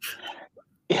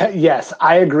 Yes,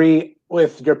 I agree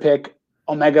with your pick.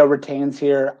 Omega retains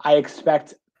here. I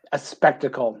expect a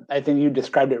spectacle. I think you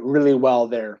described it really well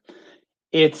there.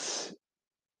 I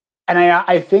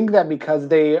think that because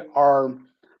they are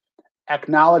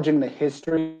acknowledging the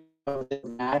history of the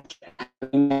match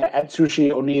at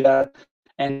Sushi Onita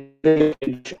and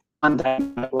on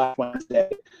Dynamite last Wednesday,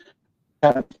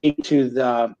 kind of speak to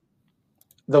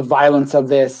the violence of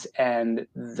this and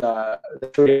the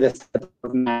this type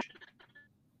of match.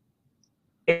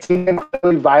 It's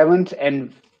incredibly violent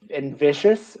and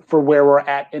vicious for where we're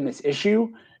at in this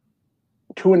issue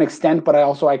to an extent, but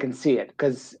I can see it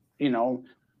because,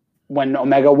 when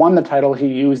Omega won the title, he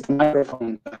used the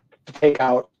microphone to take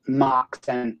out Mox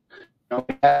and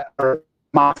or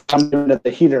Mox jumped into the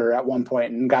heater at one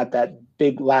point and got that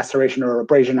big laceration or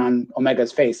abrasion on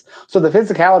Omega's face. So the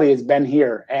physicality has been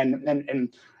here,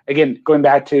 and again, going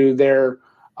back to their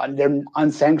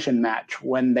unsanctioned match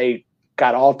when they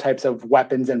got all types of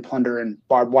weapons and plunder and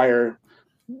barbed wire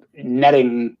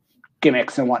netting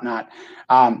gimmicks and whatnot.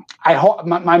 I hope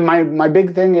my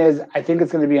big thing is I think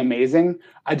it's going to be amazing.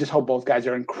 I just hope both guys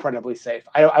are incredibly safe.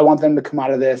 I want them to come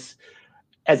out of this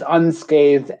as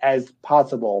unscathed as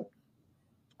possible,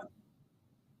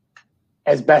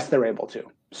 as best they're able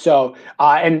to. So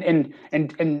and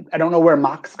I don't know where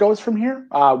Mox goes from here,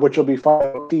 which will be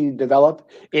fun to develop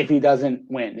if he doesn't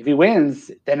win. If he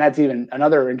wins, then that's even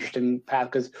another interesting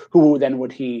path because who then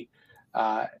would he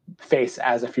face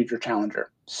as a future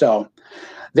challenger? So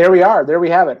there we are. There we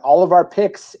have it. All of our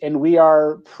picks, and we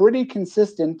are pretty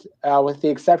consistent with the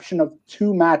exception of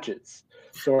two matches.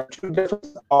 So our two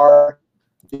differences are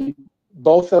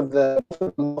both of the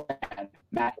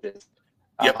matches.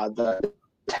 Yep. The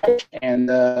Tech and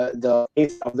the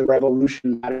Ace of the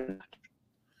Revolution match.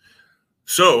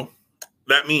 So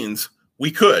that means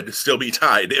we could still be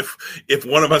tied if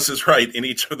one of us is right in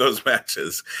each of those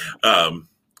matches.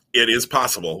 It is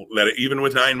possible that even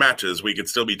with 9 matches, we could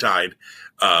still be tied.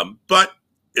 But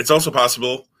it's also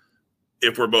possible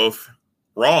if we're both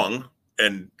wrong,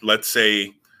 and let's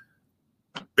say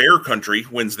Bear Country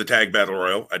wins the tag battle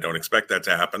royal. I don't expect that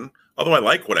to happen, although I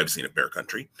like what I've seen at Bear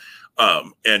Country.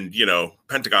 And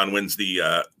Pentagon wins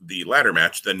the ladder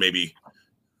match, then maybe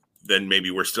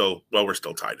we're still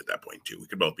tied at that point too. We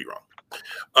could both be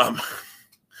wrong.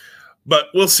 But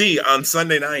we'll see on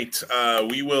Sunday night.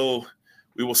 We will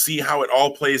see how it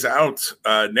all plays out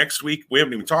next week. We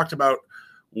haven't even talked about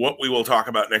what we will talk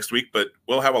about next week, but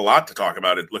we'll have a lot to talk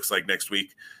about. It looks like next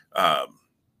week.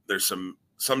 There's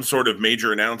some sort of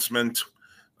major announcement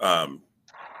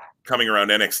coming around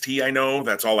NXT. I know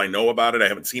that's all I know about it. I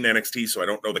haven't seen NXT, so I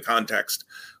don't know the context,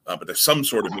 but there's some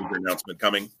sort of major announcement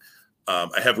coming.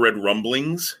 I have read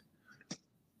rumblings.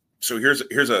 So here's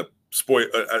a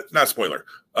not spoiler,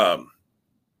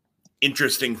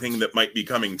 interesting thing that might be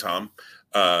coming, Tom.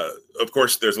 Of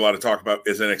course, there's a lot of talk about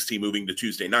is NXT moving to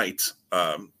Tuesday nights,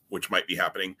 which might be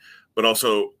happening, but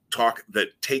also talk that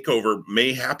TakeOver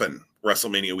may happen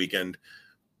WrestleMania weekend,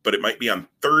 but it might be on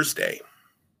Thursday.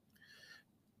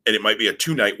 And it might be a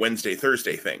 2-night Wednesday,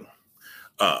 Thursday thing.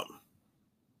 So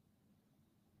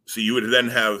you would then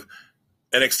have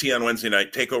NXT on Wednesday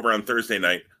night, TakeOver on Thursday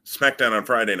night, SmackDown on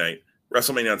Friday night,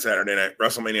 WrestleMania on Saturday night,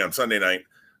 WrestleMania on Sunday night,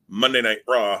 Monday Night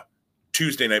Raw,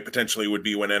 Tuesday night potentially would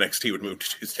be when NXT would move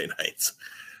to Tuesday nights.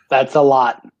 That's a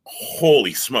lot.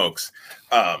 Holy smokes.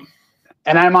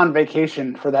 And I'm on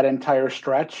vacation for that entire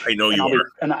stretch. I know you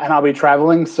are. And I'll be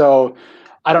traveling, so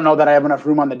I don't know that I have enough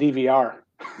room on the DVR.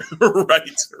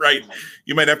 Right.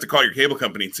 You might have to call your cable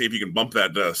company and see if you can bump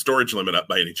that storage limit up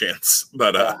by any chance.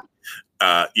 But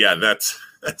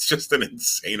that's just an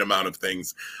insane amount of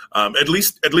things. At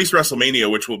least WrestleMania,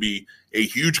 which will be a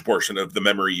huge portion of the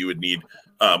memory you would need,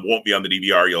 won't be on the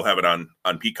DVR. You'll have it on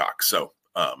Peacock. So,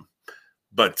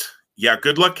 but yeah,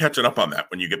 good luck catching up on that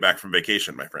when you get back from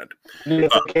vacation, my friend. I need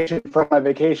a vacation from my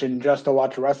vacation just to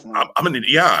watch wrestling.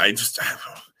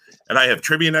 And I have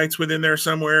trivia nights within there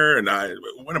somewhere. And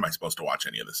when am I supposed to watch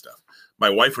any of this stuff? My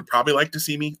wife would probably like to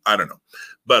see me. I don't know,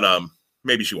 but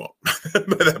maybe she won't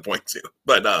by that point too.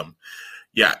 But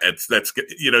yeah,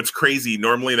 it's crazy.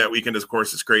 Normally that weekend, of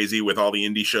course, is crazy with all the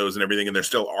indie shows and everything. And there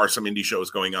still are some indie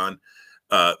shows going on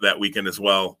that weekend as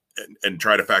well. And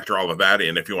try to factor all of that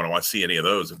in if you want to see any of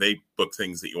those. If they book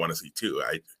things that you want to see too,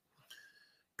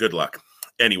 good luck.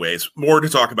 Anyways, more to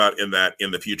talk about in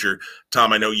the future.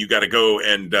 Tom, I know you got to go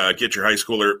and get your high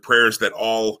schooler. Prayers that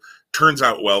all turns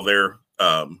out well there,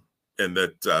 and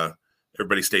that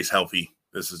everybody stays healthy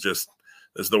This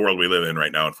is the world we live in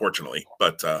right now, unfortunately.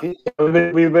 But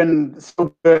we've been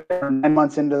so good. 9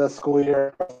 months into the school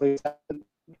year, 7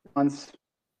 months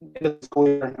into the school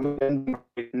year, and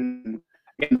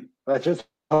again, that's just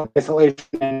isolation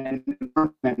and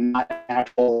not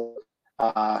actual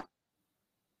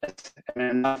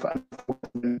enough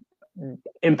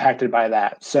impacted by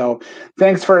that. So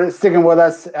thanks for sticking with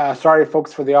us. Sorry,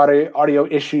 folks, for the audio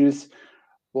issues.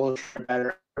 We'll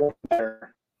try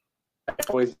better. I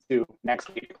always do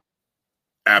next week.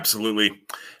 Absolutely.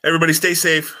 Everybody stay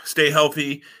safe, stay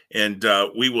healthy, and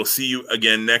we will see you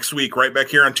again next week right back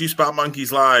here on Two Spot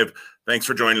Monkeys Live. Thanks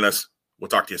for joining us. We'll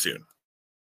talk to you soon.